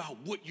thinking about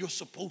what you're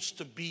supposed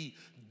to be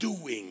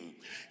doing.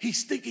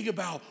 He's thinking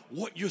about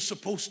what you're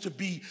supposed to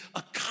be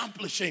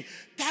accomplishing.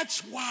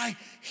 That's why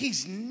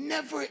he's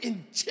never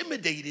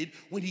intimidated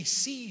when he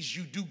sees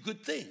you do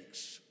good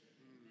things,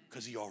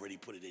 because he already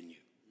put it in you.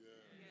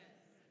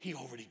 He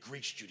already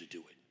graced you to do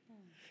it.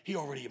 He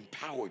already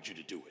empowered you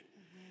to do it.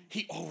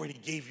 He already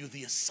gave you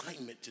the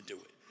assignment to do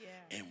it.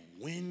 And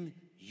when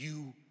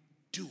you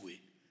do it,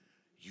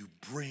 you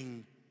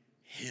bring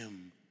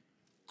him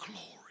glory.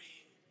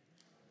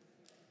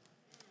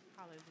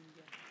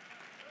 Hallelujah.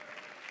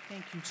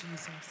 Thank you,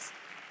 Jesus.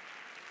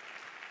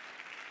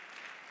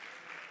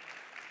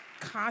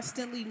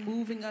 Constantly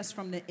moving us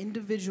from the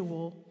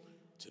individual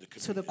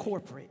to the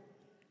corporate.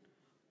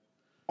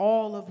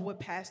 All of what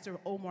Pastor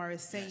Omar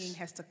is saying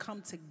has to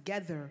come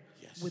together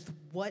with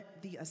what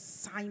the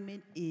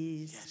assignment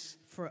is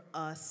for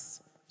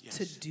us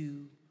to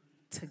do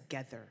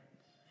together.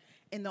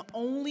 And the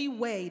only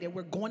way that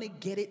we're going to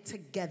get it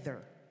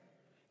together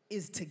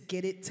is to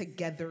get it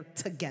together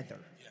together.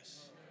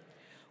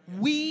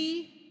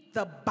 We,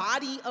 the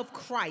body of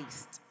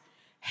Christ,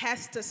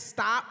 has to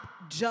stop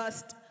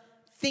just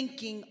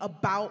thinking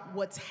about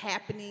what's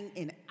happening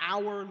in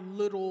our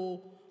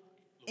little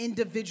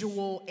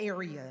individual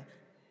area,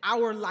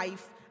 our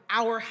life,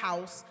 our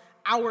house,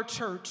 our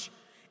church.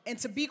 And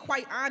to be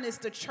quite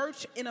honest, the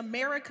church in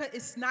America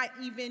is not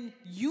even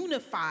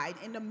unified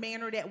in the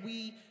manner that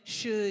we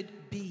should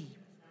be.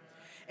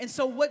 And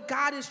so what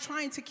God is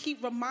trying to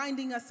keep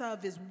reminding us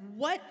of is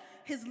what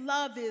his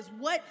love is,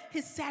 what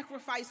his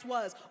sacrifice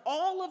was,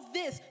 all of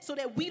this so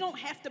that we don't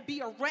have to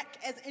be a wreck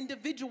as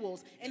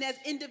individuals and as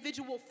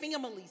individual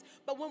families.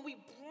 But when we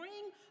bring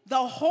the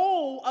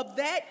whole of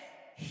that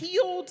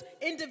healed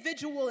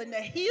individual and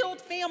the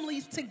healed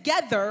families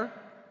together,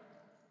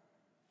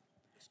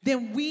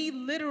 then we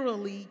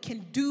literally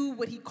can do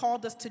what he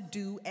called us to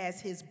do as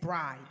his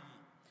bride.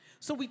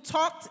 So we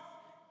talked,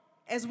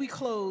 as we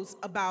close,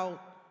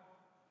 about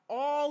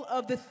all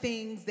of the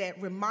things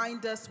that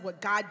remind us what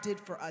God did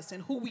for us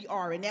and who we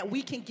are, and that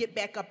we can get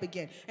back up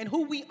again, and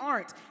who we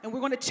aren't, and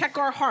we're going to check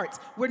our hearts.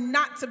 We're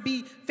not to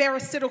be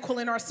pharisaical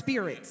in our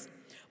spirits.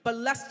 But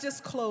let's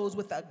just close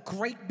with a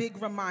great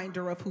big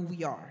reminder of who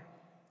we are.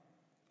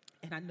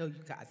 And I know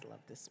you guys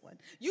love this one.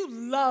 You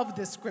love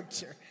this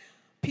scripture.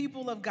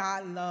 People of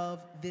God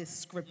love this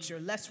scripture.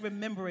 Let's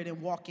remember it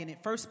and walk in it.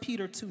 1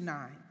 Peter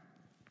 2:9.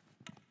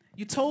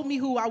 You told me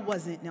who I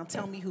wasn't. Now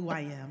tell me who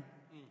I am.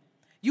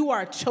 You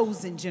are a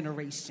chosen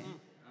generation,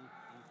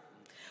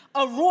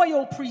 a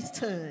royal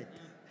priesthood,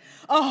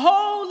 a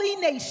holy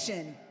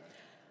nation.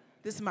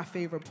 This is my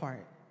favorite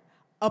part.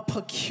 A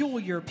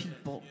peculiar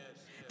people,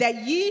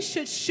 that ye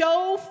should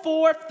show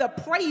forth the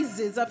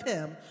praises of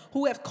him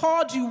who hath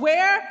called you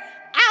where?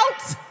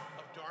 Out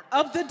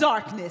of the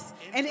darkness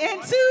and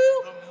into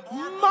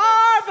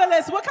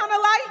marvelous. What kind of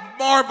light?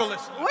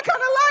 Marvelous light. What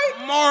kind of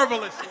light?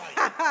 Marvelous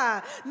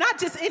light. Not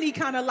just any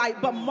kind of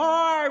light, but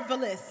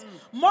marvelous.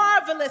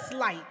 Marvelous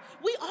light.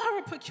 We are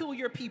a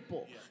peculiar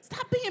people.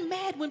 Stop being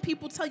mad when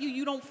people tell you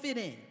you don't fit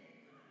in.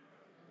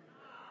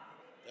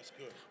 That's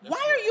good. Why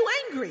are you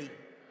angry?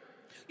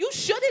 You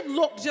shouldn't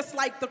look just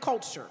like the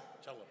culture.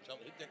 Tell them,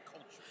 hit that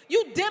culture.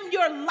 You dim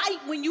your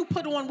light when you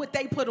put on what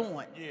they put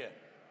on. Yeah.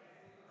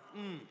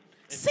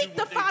 Seek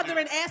the Father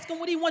and ask him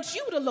what he wants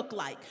you to look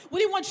like,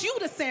 what he wants you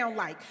to sound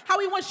like, how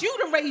he wants you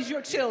to raise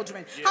your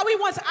children, how he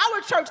wants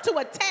our church to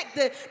attack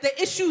the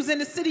issues in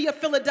the city of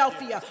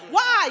Philadelphia.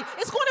 Why?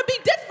 It's going to be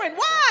different.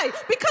 Why?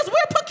 Because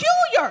we're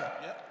peculiar.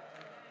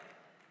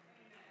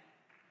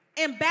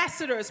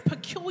 Ambassadors,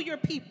 peculiar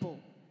people,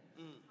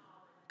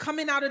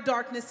 coming out of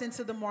darkness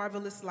into the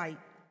marvelous light.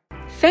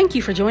 Thank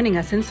you for joining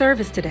us in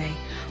service today.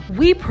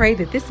 We pray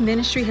that this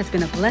ministry has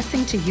been a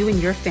blessing to you and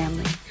your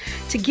family.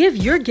 To give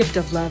your gift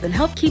of love and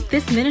help keep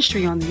this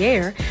ministry on the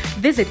air,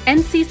 visit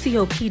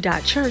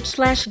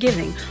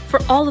nccop.church/giving for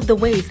all of the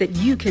ways that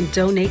you can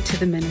donate to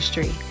the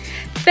ministry.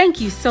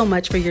 Thank you so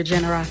much for your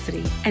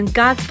generosity and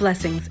God's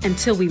blessings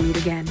until we meet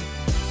again.